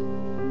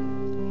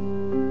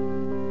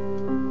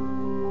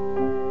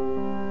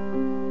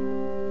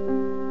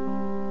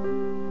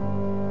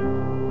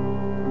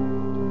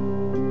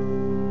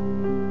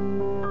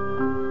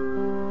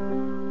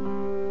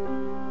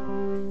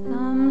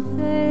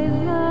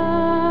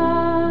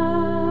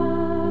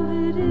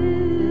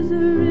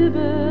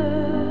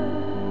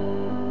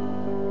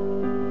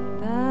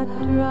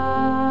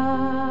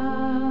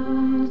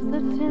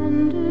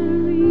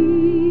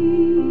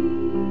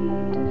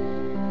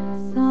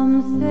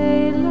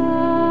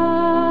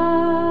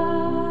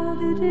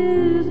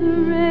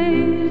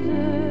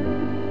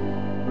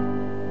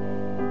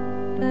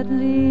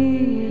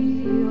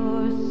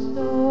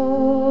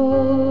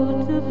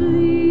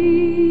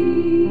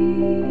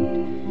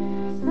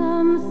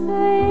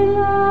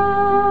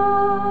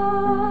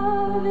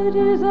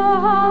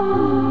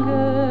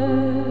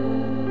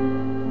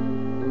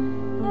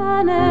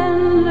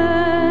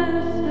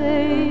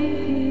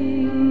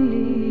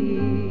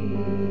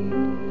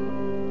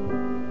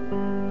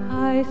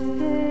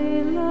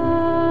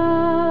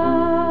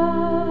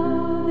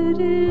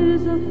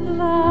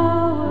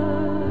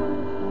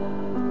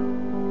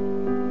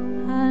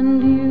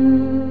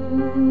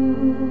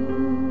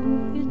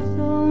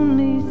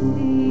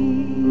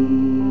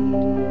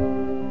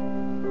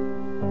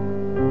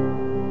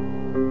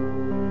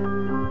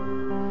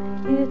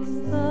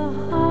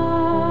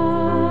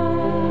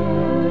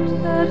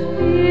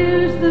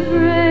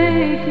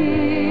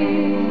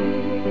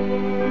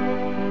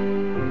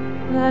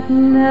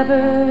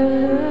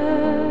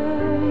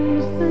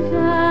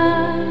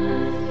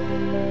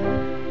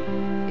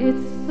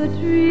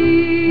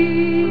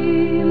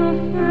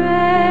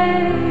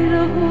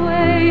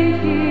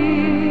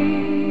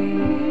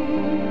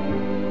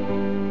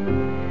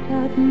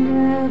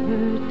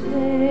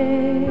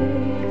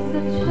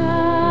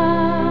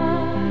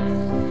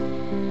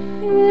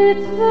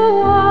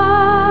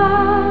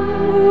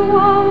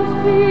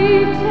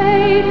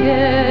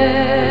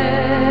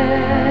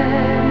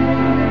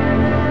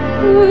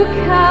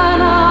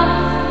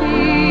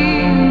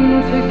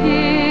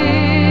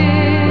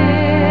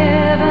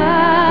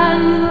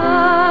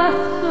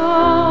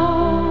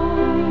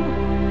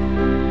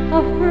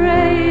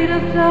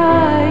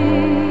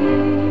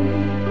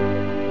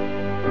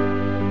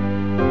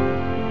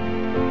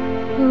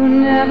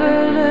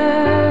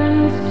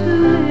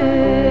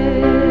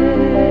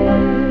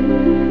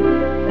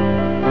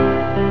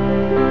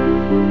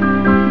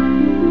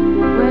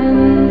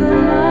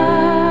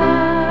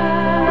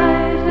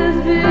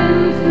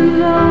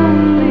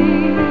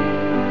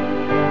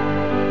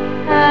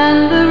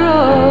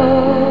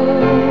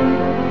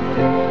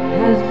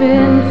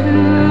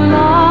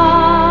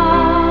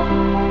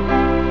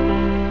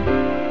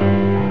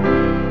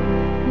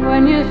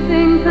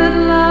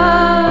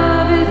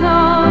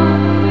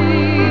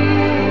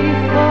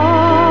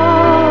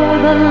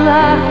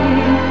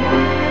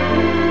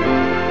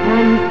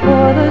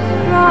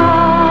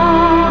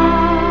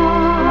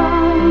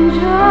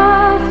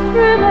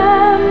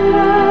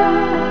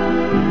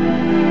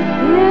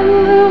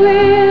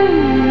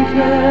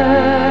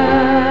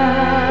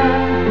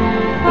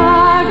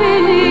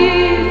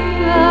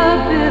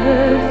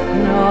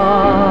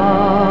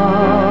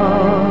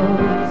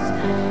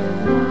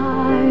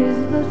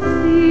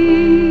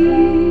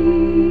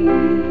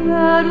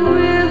 that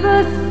with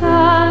the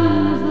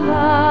sun's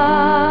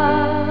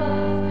love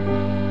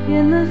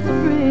in the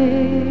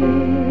spring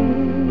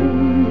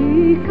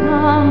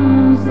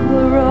becomes the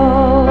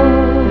rose.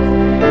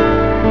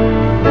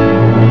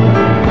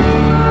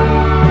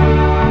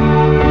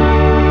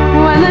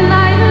 When the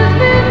night has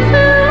been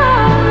too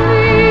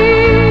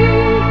lonely,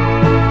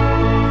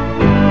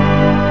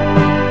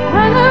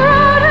 when the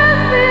road has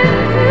been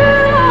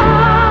too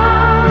long,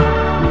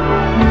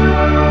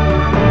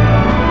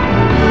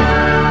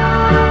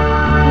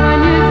 when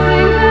you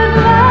think that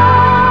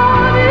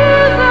love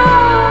is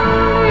only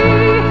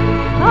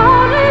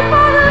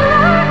for the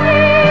lucky and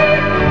the strong,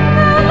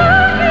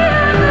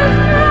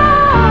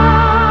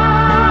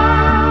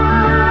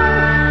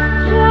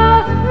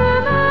 just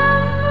remember,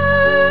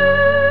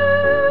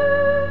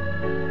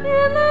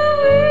 in the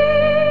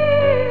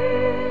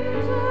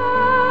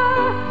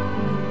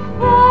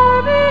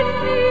winter,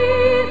 far beneath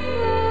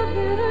the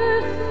bitter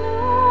snows,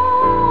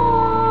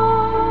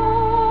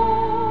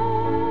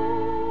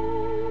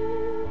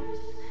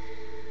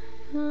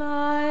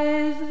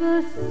 lies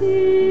the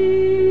sea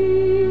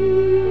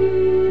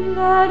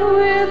that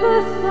with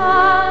the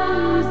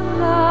sun's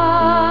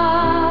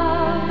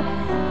love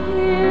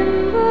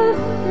in the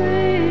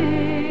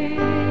spring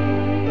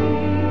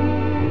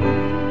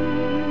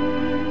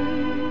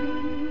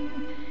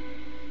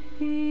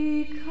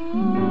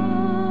becomes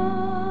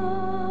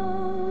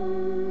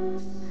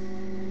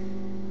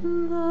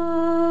the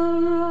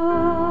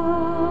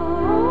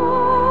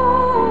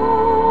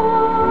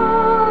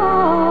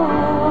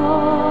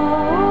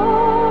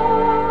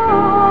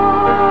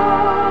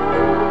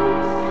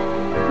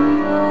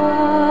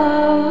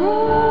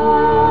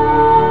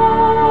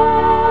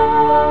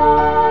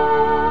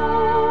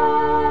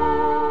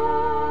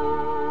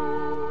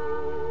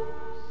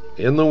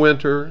In the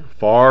winter,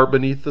 far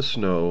beneath the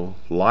snow,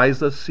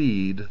 lies a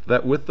seed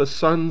that with the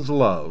sun's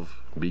love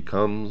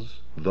becomes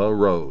the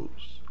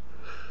rose.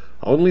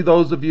 Only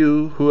those of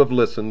you who have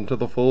listened to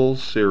the full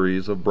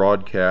series of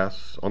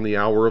broadcasts on the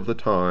hour of the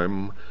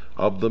time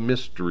of the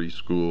mystery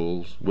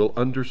schools will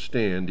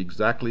understand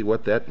exactly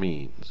what that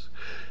means.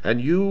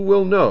 And you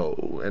will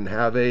know and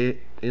have a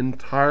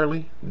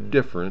entirely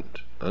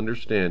different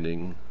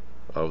understanding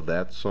of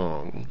that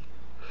song,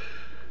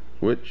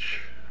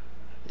 which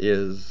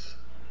is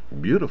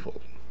beautiful,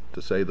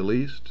 to say the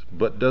least,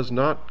 but does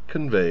not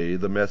convey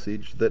the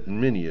message that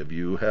many of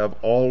you have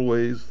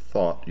always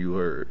thought you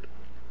heard.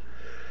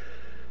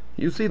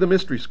 You see, the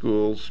mystery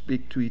schools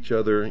speak to each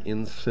other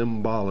in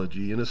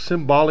symbology, in a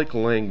symbolic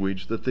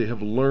language that they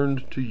have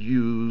learned to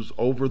use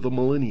over the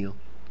millennia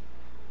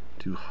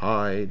to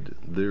hide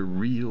their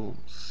real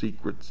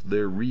secrets,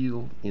 their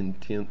real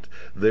intent,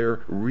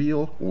 their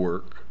real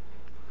work,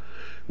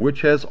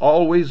 which has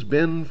always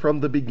been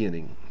from the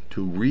beginning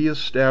to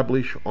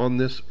reestablish on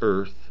this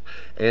earth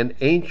an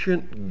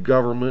ancient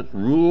government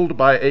ruled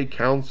by a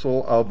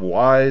council of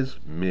wise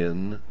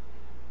men,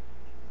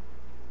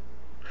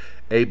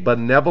 a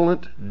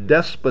benevolent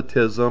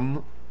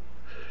despotism,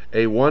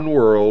 a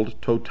one-world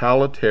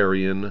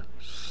totalitarian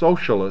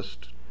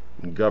socialist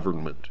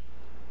government.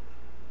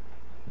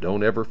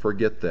 Don't ever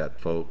forget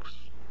that, folks.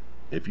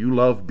 If you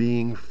love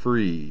being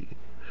free,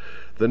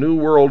 the New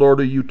World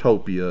Order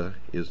utopia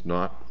is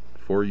not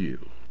for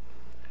you.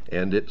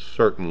 And it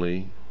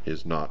certainly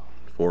is not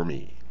for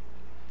me.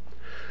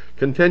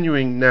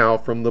 Continuing now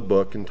from the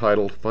book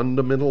entitled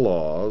Fundamental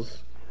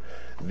Laws,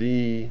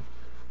 the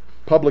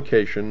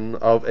publication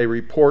of a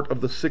report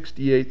of the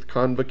 68th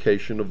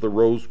Convocation of the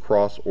Rose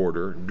Cross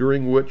Order,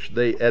 during which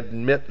they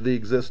admit the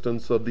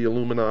existence of the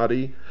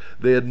Illuminati,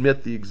 they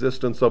admit the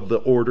existence of the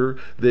Order,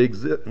 they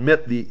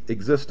admit the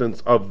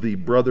existence of the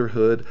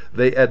Brotherhood,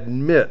 they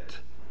admit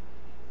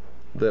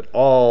that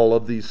all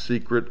of these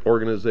secret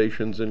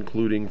organizations,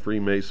 including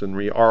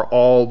Freemasonry, are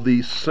all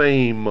the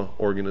same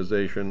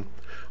organization,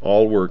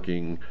 all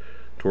working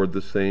toward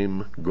the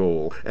same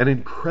goal. An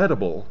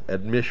incredible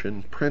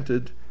admission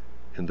printed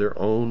in their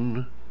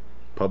own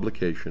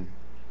publication,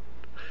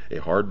 a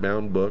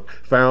hardbound book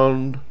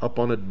found up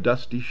on a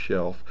dusty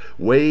shelf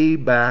way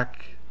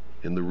back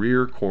in the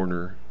rear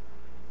corner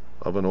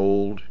of an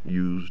old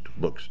used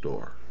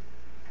bookstore.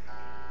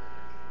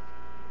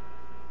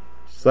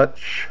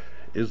 Such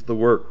is the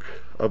work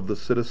of the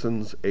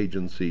Citizens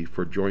Agency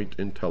for Joint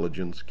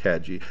Intelligence,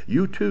 CAJI.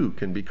 You too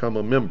can become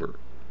a member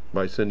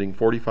by sending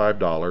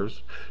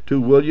 $45 to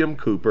William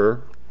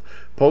Cooper,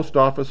 Post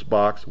Office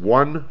Box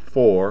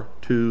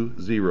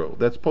 1420.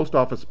 That's Post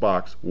Office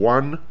Box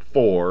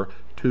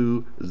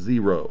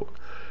 1420.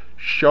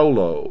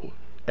 Sholow,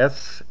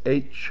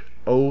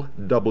 SHOWLOW.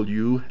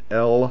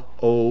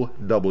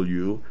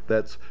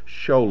 That's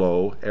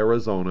Sholow,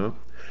 Arizona,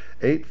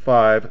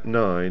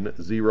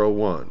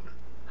 85901.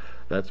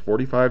 That's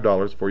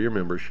 $45 for your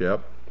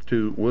membership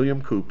to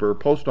William Cooper,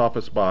 Post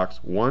Office Box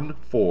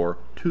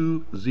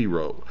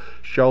 1420,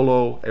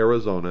 Sholow,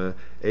 Arizona,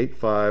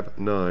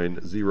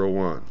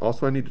 85901.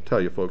 Also, I need to tell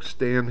you, folks,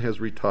 Stan has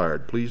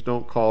retired. Please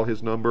don't call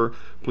his number.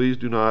 Please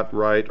do not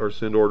write or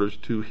send orders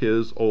to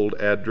his old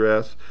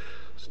address.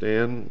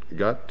 Stan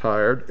got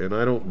tired, and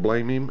I don't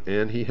blame him,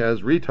 and he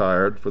has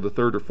retired for the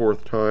third or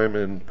fourth time,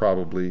 and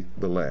probably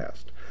the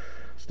last.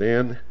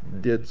 Stan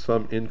did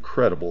some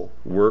incredible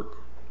work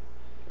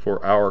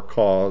for our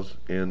cause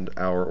and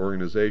our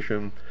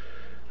organization.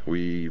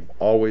 We've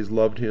always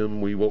loved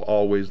him. We will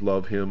always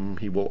love him.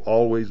 He will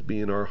always be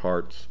in our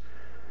hearts.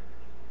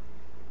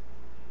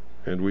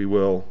 And we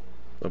will,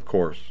 of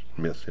course,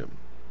 miss him.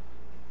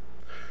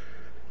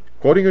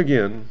 Quoting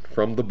again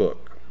from the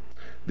book,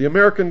 the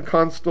American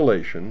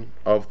constellation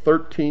of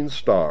 13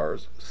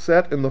 stars,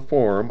 set in the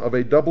form of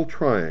a double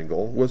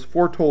triangle, was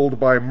foretold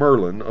by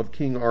Merlin of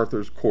King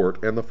Arthur's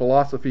court, and the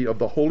philosophy of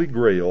the Holy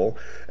Grail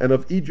and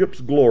of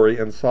Egypt's glory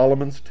and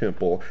Solomon's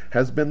temple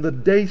has been the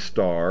day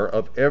star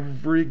of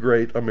every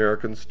great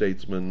American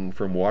statesman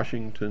from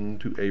Washington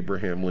to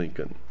Abraham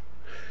Lincoln.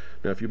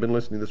 Now, if you've been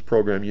listening to this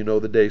program, you know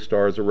the day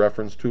star is a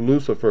reference to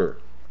Lucifer,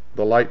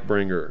 the light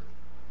bringer,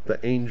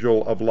 the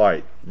angel of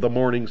light, the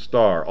morning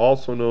star,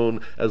 also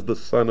known as the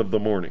son of the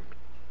morning.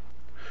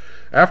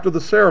 After the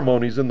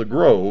ceremonies in the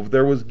grove,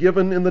 there was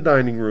given in the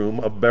dining room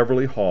of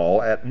Beverly Hall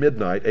at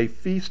midnight a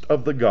feast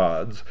of the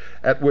gods,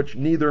 at which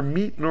neither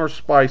meat nor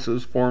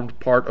spices formed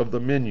part of the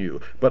menu,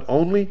 but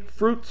only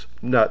fruits,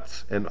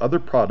 nuts, and other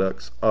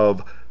products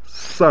of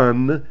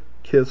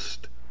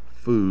sun-kissed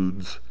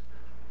foods.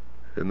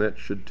 And that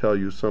should tell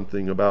you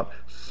something about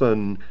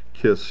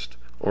sun-kissed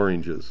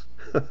oranges.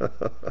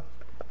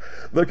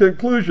 The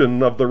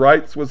conclusion of the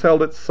rites was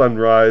held at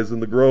sunrise in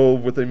the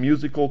grove with a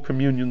musical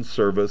communion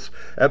service,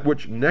 at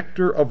which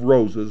nectar of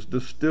roses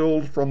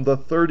distilled from the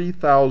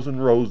 30,000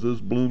 roses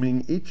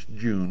blooming each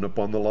June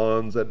upon the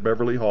lawns at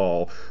Beverly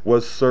Hall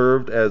was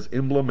served as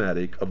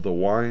emblematic of the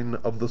wine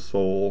of the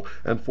soul,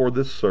 and for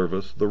this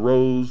service the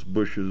rose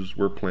bushes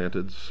were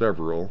planted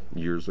several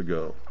years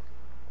ago.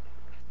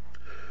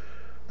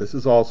 This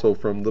is also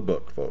from the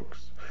book,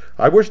 folks.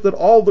 I wish that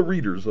all the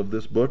readers of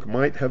this book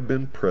might have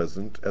been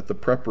present at the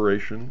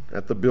preparation,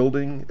 at the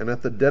building, and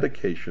at the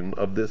dedication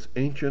of this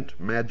ancient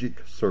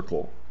magic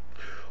circle.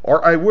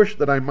 Or I wish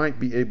that I might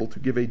be able to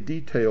give a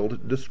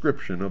detailed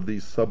description of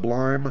these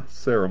sublime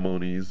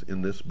ceremonies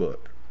in this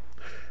book.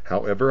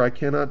 However, I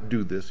cannot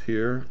do this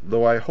here,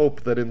 though I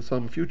hope that in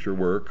some future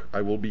work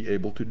I will be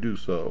able to do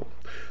so.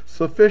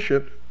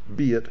 Sufficient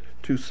be it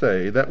to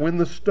say that when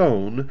the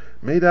stone,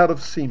 made out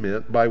of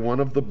cement by one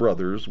of the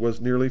brothers,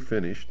 was nearly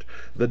finished,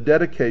 the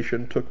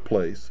dedication took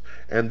place,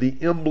 and the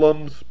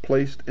emblems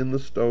placed in the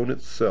stone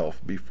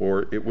itself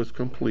before it was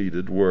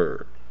completed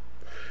were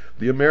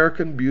the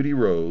American Beauty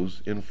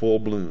Rose in full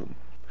bloom.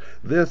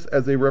 This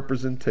as a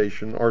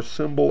representation or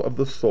symbol of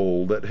the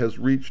soul that has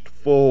reached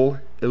full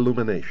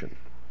illumination.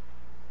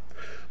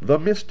 The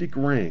mystic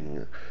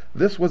ring.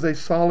 This was a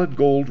solid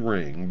gold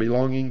ring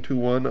belonging to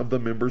one of the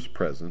members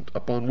present,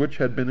 upon which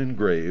had been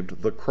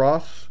engraved the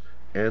cross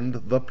and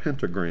the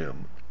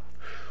pentagram.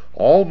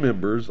 All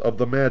members of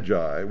the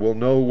Magi will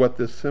know what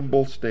this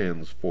symbol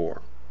stands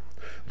for.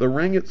 The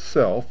ring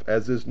itself,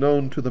 as is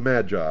known to the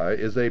Magi,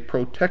 is a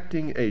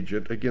protecting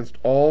agent against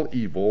all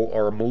evil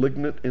or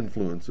malignant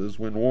influences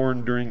when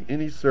worn during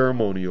any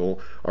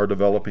ceremonial or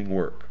developing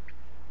work.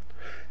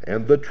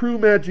 And the true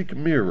magic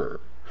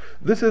mirror.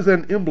 This is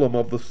an emblem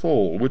of the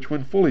soul, which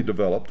when fully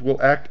developed will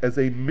act as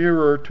a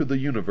mirror to the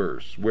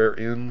universe,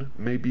 wherein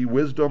may be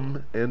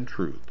wisdom and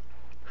truth.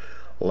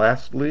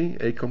 Lastly,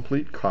 a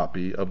complete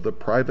copy of the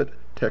private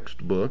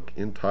textbook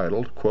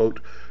entitled,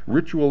 quote,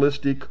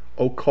 Ritualistic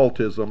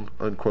Occultism,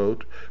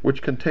 unquote,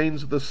 which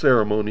contains the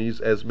ceremonies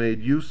as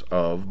made use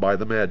of by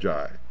the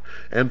Magi.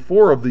 And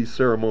 4 of these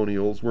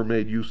ceremonials were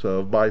made use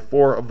of by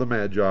 4 of the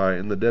Magi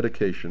in the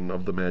dedication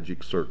of the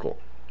magic circle.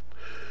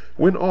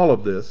 When all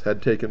of this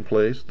had taken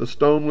place, the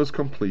stone was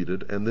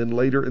completed, and then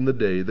later in the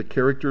day the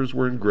characters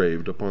were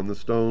engraved upon the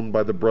stone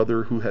by the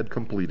brother who had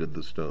completed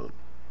the stone.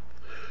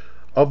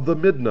 Of the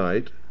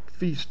midnight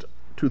feast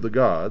to the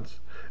gods,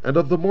 and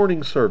of the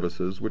morning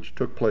services which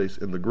took place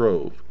in the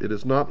grove, it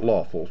is not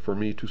lawful for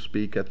me to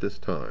speak at this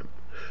time.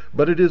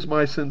 But it is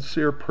my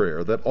sincere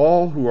prayer that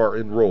all who are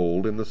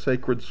enrolled in the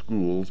sacred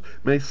schools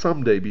may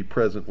some day be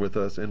present with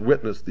us and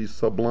witness these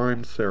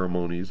sublime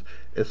ceremonies,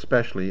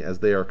 especially as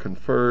they are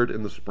conferred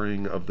in the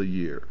spring of the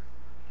year.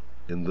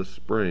 In the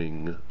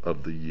spring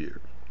of the year.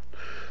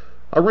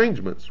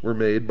 Arrangements were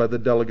made by the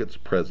delegates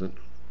present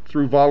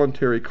through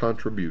voluntary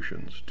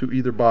contributions to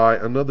either buy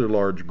another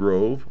large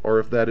grove, or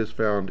if that is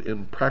found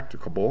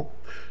impracticable,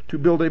 to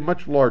build a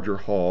much larger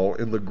hall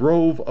in the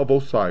Grove of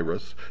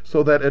Osiris,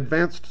 so that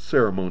advanced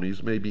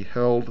ceremonies may be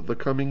held the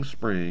coming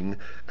spring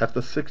at the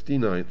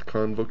 69th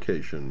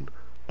convocation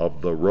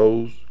of the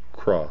Rose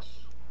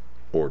Cross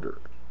Order.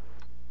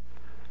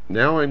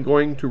 Now I'm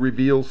going to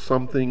reveal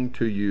something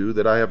to you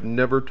that I have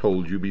never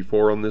told you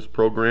before on this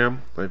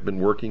program. I've been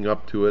working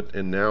up to it,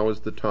 and now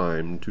is the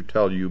time to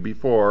tell you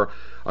before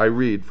I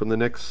read from the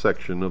next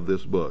section of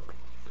this book.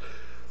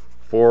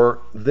 For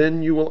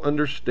then you will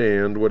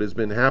understand what has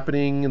been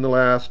happening in the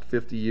last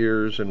 50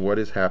 years and what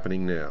is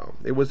happening now.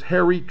 It was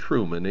Harry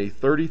Truman, a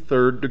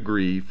 33rd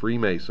degree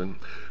Freemason,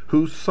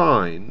 who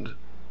signed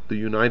the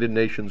United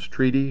Nations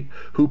Treaty,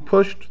 who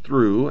pushed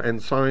through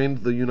and signed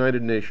the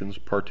United Nations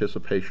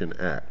Participation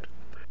Act.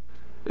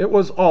 It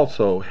was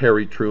also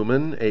Harry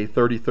Truman, a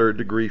 33rd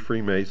degree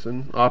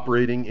Freemason,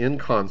 operating in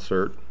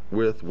concert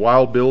with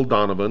Wild Bill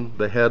Donovan,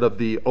 the head of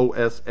the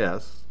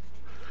OSS,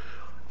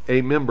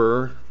 a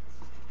member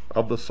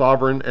of the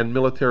Sovereign and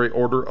Military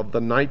Order of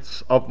the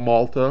Knights of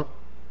Malta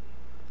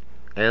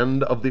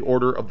and of the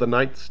Order of the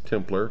Knights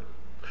Templar,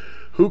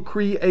 who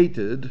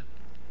created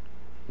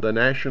the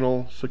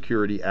National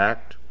Security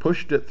Act,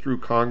 pushed it through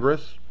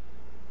Congress.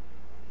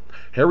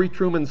 Harry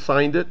Truman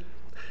signed it.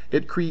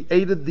 It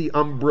created the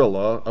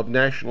umbrella of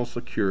national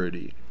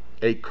security,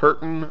 a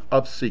curtain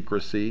of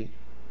secrecy.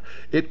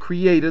 It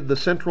created the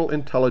Central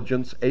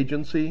Intelligence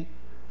Agency,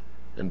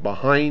 and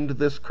behind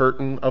this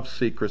curtain of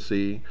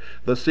secrecy,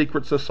 the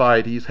secret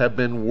societies have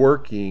been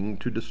working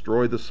to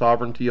destroy the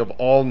sovereignty of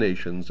all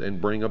nations and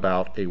bring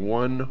about a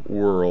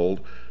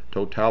one-world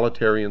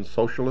totalitarian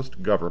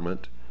socialist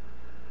government.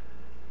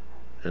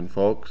 And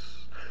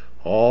folks,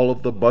 all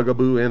of the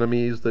bugaboo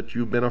enemies that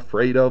you've been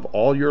afraid of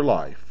all your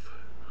life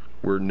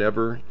were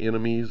never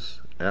enemies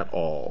at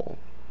all.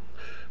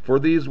 For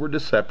these were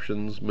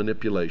deceptions,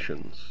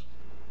 manipulations.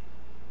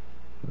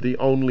 The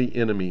only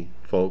enemy,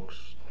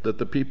 folks, that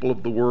the people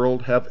of the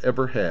world have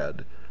ever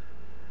had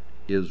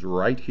is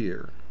right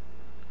here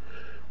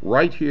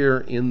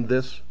in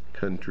this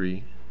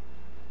country,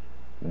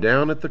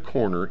 down at the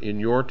corner in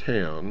your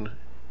town,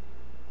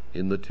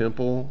 in the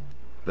temple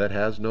that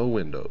has no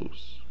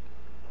windows.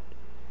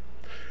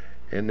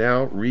 And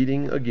now,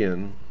 reading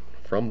again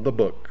from the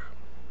book,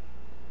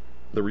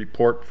 the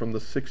report from the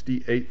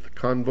 68th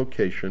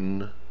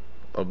Convocation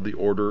of the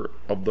Order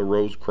of the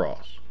Rose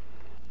Cross.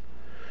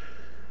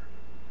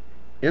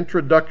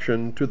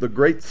 Introduction to the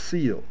Great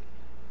Seal.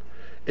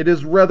 It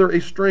is rather a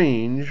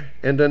strange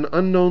and an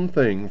unknown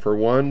thing for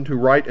one to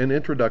write an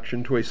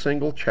introduction to a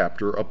single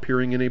chapter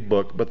appearing in a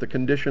book, but the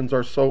conditions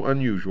are so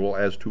unusual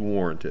as to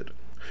warrant it.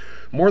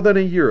 More than a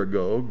year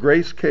ago,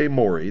 Grace K.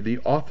 Morey, the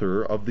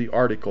author of the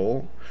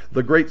article,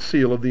 The Great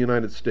Seal of the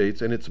United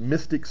States and Its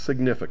Mystic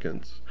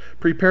Significance,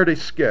 prepared a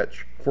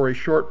sketch for a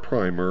short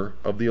primer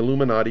of the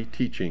Illuminati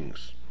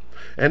teachings.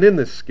 And in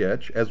this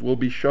sketch, as will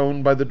be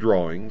shown by the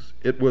drawings,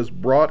 it was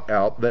brought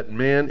out that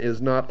man is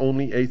not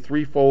only a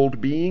threefold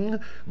being,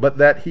 but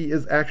that he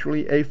is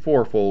actually a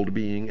fourfold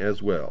being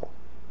as well.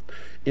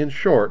 In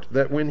short,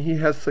 that when he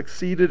has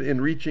succeeded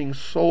in reaching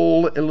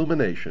soul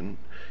illumination,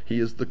 he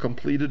is the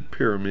completed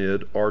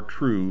pyramid or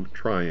true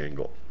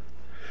triangle.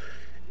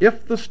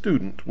 If the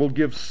student will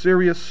give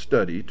serious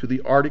study to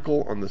the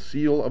article on the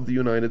seal of the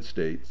United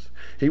States,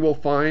 he will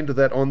find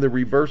that on the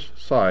reverse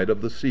side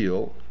of the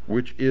seal,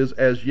 which is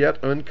as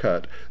yet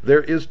uncut,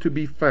 there is to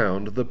be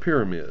found the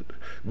pyramid,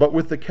 but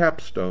with the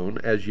capstone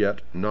as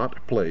yet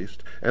not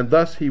placed, and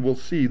thus he will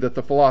see that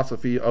the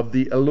philosophy of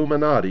the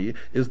Illuminati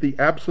is the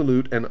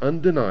absolute and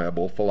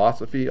undeniable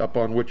philosophy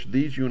upon which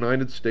these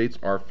United States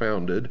are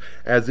founded,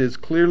 as is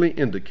clearly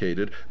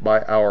indicated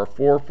by our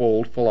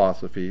fourfold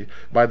philosophy,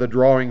 by the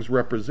drawings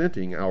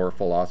representing our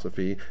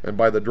philosophy, and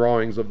by the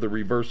drawings of the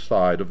reverse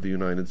side of the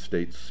United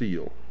States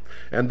seal.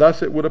 And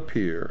thus it would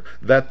appear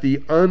that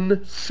the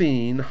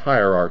unseen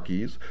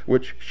hierarchies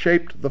which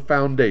shaped the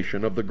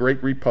foundation of the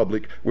great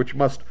republic which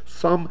must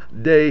some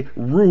day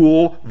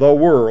rule the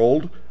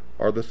world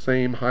are the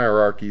same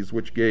hierarchies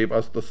which gave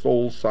us the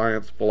soul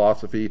science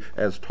philosophy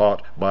as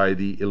taught by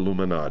the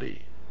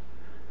Illuminati.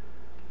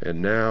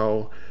 And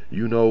now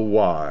you know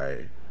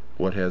why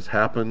what has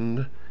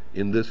happened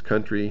in this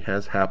country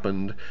has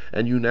happened,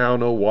 and you now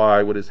know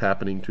why what is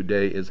happening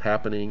today is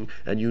happening,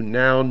 and you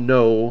now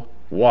know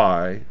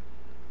why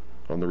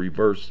on the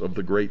reverse of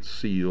the Great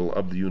Seal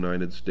of the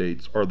United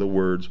States are the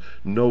words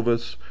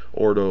Novus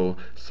Ordo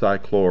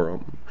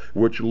Seclorum,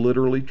 which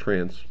literally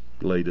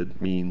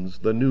translated means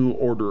the new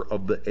order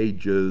of the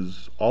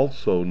ages,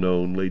 also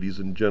known, ladies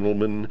and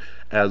gentlemen,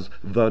 as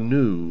the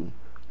New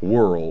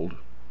World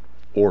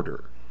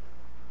Order.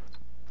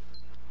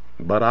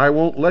 But I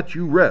won't let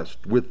you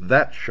rest with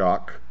that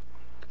shock.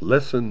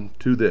 Listen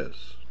to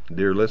this,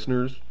 dear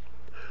listeners.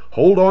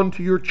 Hold on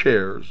to your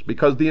chairs,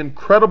 because the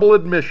incredible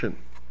admission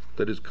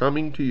that is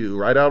coming to you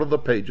right out of the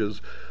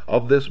pages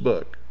of this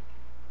book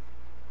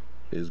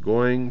is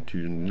going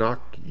to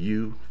knock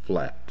you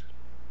flat.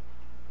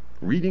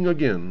 Reading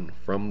again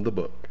from the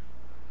book.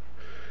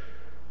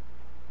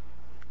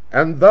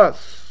 And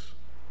thus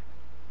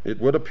it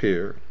would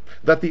appear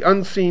that the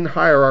unseen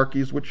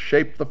hierarchies which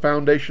shape the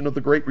foundation of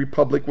the great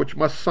republic which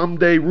must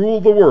someday rule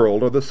the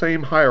world are the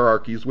same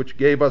hierarchies which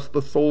gave us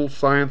the soul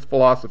science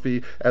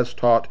philosophy as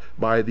taught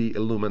by the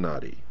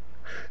Illuminati.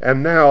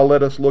 And now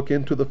let us look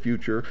into the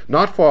future,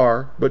 not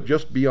far, but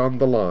just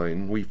beyond the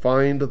line. We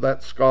find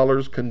that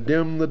scholars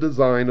condemn the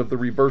design of the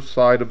reverse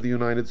side of the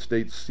United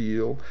States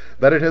seal,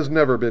 that it has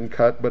never been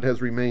cut, but has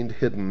remained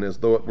hidden as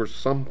though it were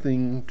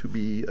something to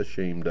be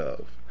ashamed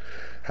of.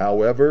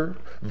 However,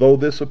 though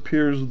this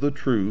appears the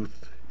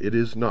truth, it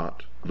is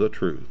not the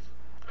truth.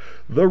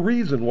 The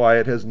reason why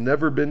it has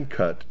never been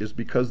cut is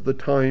because the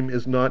time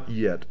is not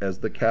yet, as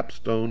the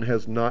capstone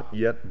has not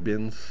yet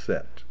been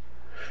set.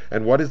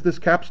 And what is this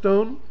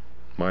capstone?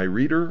 My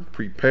reader,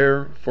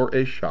 prepare for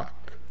a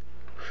shock.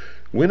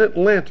 When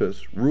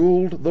Atlantis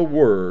ruled the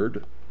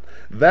world,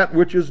 that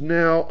which is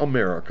now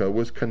America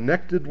was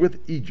connected with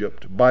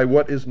Egypt by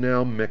what is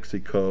now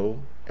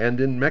Mexico,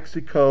 and in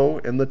Mexico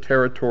and the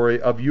territory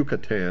of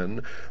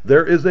Yucatan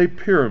there is a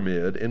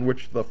pyramid in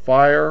which the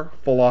fire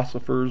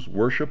philosophers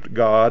worshipped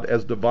God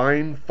as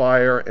divine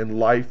fire and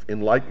life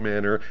in like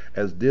manner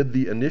as did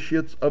the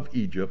initiates of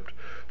Egypt,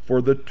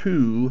 for the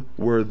two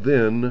were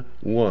then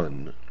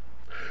one.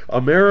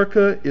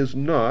 America is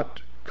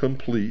not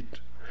complete,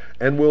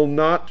 and will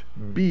not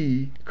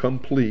be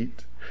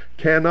complete,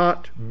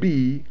 cannot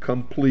be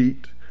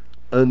complete,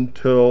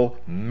 until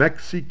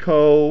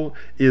Mexico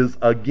is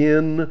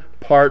again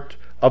part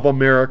of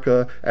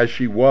America as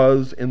she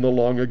was in the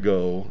long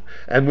ago.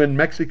 And when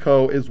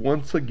Mexico is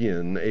once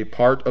again a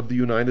part of the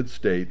United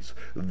States,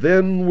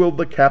 then will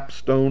the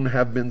capstone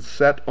have been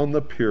set on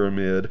the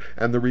pyramid,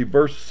 and the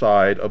reverse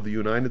side of the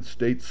United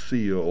States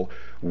seal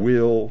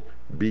will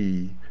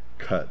be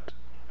cut.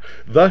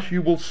 Thus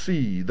you will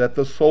see that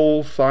the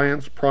Soul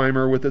Science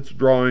Primer with its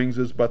drawings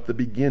is but the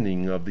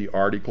beginning of the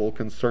article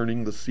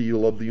concerning the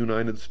seal of the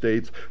United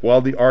States,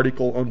 while the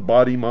article on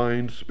body,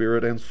 mind,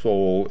 spirit, and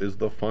soul is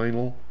the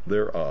final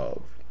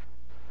thereof.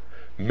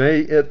 May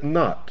it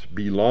not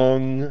be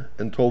long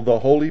until the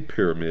Holy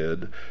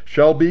Pyramid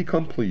shall be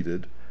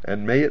completed,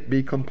 and may it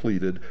be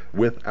completed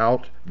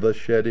without the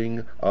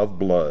shedding of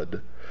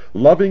blood.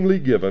 Lovingly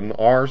given,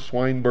 R.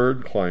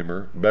 Swinburne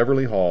Clymer,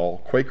 Beverly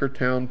Hall,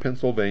 Quakertown,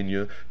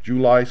 Pennsylvania,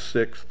 July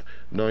 6th,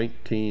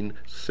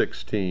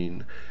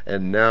 1916.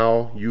 And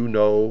now you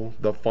know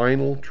the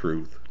final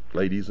truth,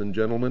 ladies and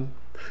gentlemen.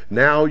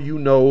 Now you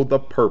know the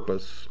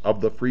purpose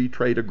of the free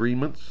trade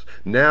agreements.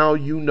 Now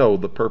you know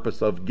the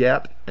purpose of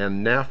GATT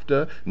and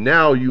NAFTA.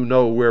 Now you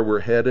know where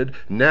we're headed.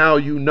 Now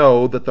you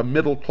know that the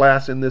middle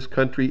class in this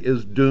country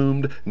is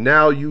doomed.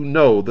 Now you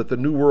know that the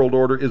New World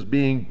Order is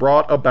being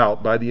brought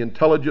about by the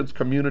intelligence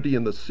community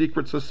and the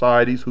secret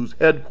societies whose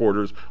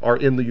headquarters are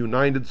in the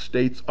United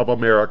States of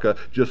America,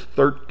 just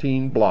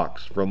 13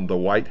 blocks from the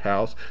White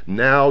House.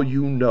 Now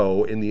you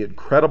know, in the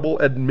incredible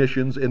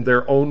admissions in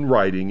their own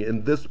writing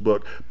in this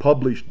book,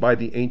 published by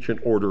the Ancient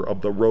Order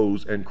of the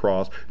Rose and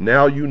Cross,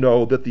 now you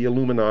know that the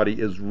Illuminati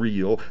is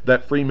real,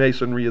 that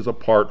Freemasonry is a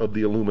part of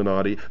the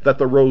Illuminati, that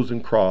the Rose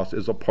and Cross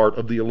is a part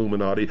of the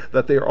Illuminati,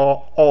 that they are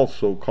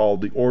also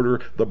called the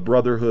Order, the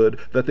Brotherhood,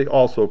 that they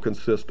also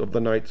consist of the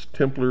Knights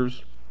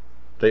Templars,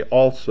 they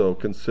also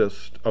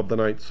consist of the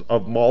Knights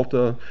of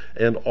Malta,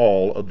 and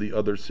all of the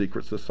other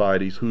secret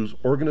societies whose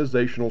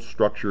organizational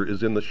structure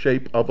is in the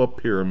shape of a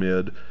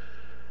pyramid,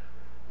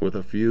 with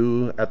a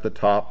few at the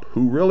top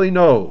who really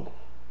know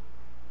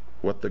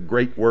what the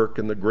great work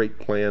and the great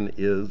plan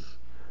is,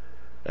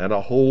 and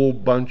a whole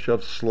bunch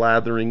of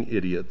slathering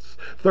idiots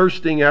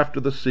thirsting after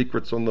the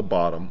secrets on the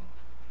bottom,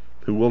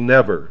 who will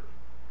never,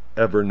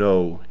 ever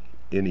know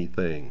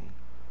anything.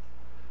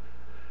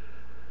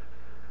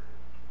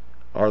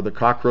 Are the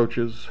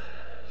cockroaches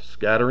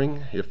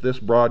scattering? If this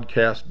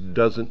broadcast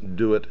doesn't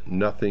do it,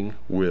 nothing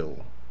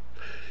will.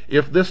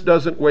 If this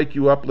doesn't wake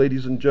you up,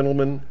 ladies and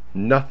gentlemen,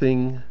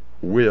 nothing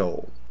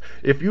will.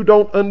 If you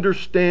don't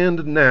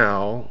understand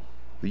now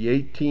the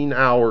 18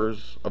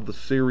 hours of the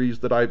series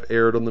that I've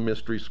aired on the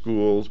Mystery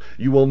Schools,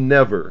 you will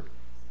never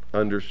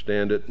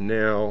understand it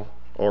now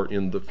or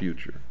in the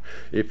future.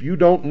 If you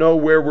don't know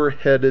where we're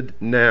headed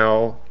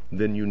now,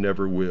 then you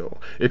never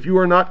will. If you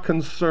are not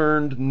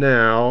concerned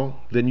now,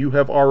 then you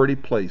have already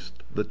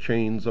placed the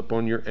chains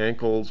upon your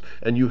ankles,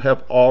 and you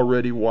have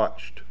already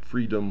watched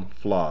freedom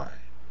fly.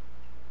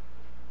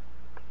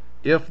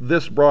 If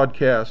this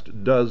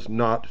broadcast does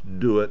not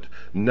do it,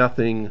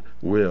 nothing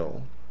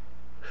will.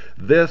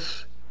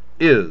 This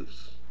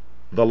is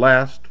the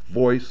last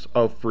voice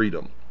of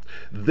freedom.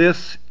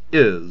 This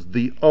is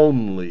the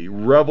only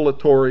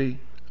revelatory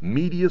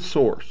media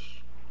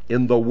source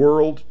in the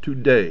world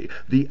today.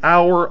 The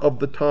hour of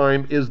the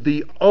time is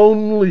the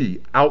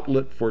only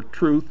outlet for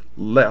truth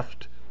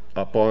left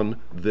upon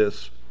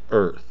this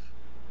earth.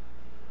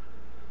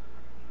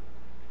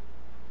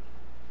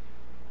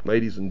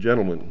 Ladies and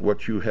gentlemen,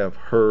 what you have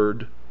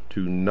heard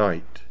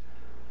tonight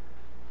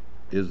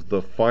is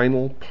the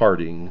final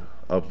parting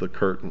of the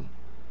curtain.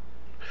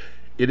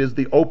 It is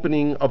the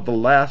opening of the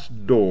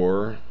last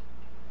door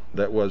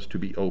that was to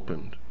be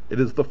opened. It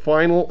is the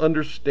final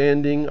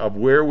understanding of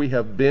where we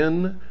have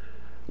been,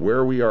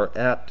 where we are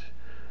at,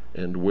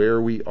 and where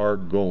we are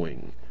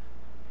going.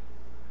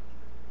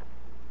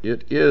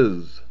 It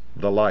is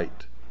the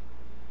light.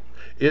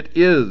 It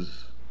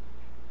is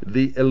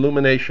the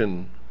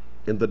illumination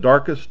in the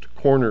darkest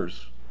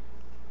corners.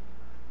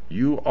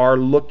 You are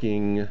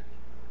looking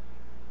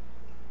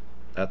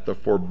at the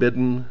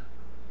forbidden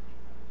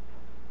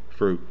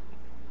fruit.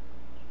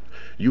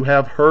 You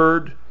have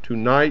heard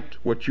tonight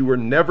what you were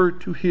never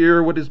to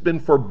hear, what has been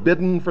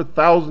forbidden for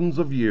thousands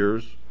of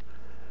years.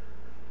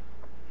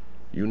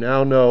 You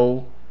now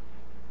know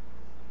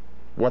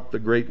what the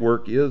great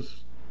work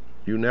is.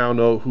 You now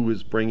know who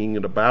is bringing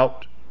it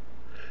about.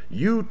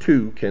 You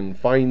too can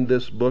find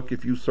this book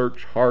if you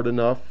search hard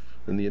enough,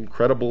 and the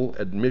incredible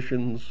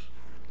admissions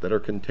that are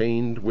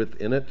contained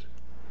within it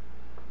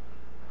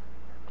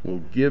will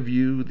give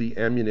you the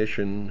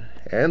ammunition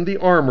and the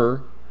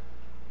armor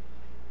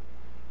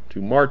to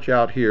march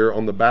out here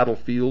on the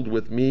battlefield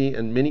with me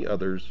and many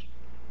others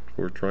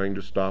who are trying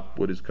to stop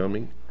what is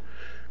coming.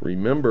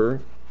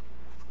 Remember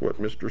what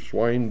Mr.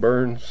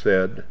 Swinburne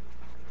said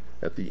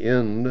at the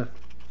end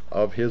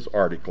of his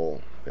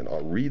article, and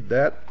I'll read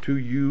that to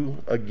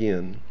you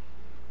again.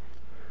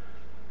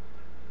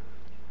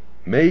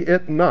 May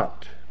it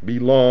not be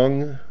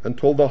long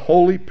until the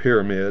Holy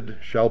Pyramid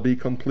shall be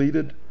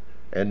completed,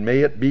 and may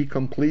it be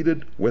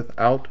completed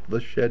without the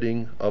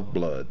shedding of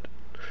blood.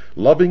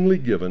 Lovingly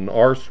given,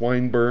 R.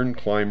 Swinburne,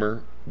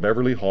 Clymer,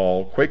 Beverly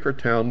Hall,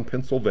 Quakertown,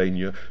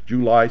 Pennsylvania,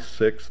 July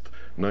 6th,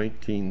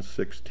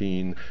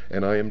 1916.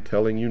 And I am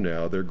telling you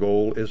now, their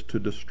goal is to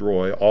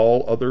destroy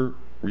all other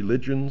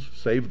religions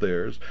save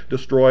theirs,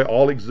 destroy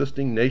all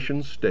existing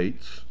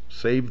nation-states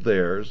save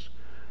theirs,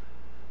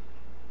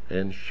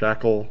 and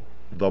shackle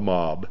the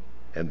mob,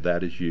 and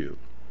that is you.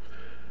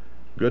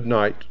 Good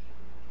night,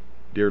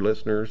 dear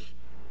listeners,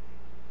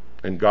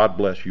 and God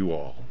bless you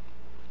all.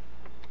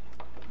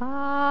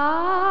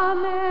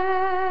 Amazing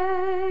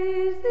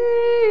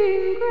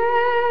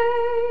grace.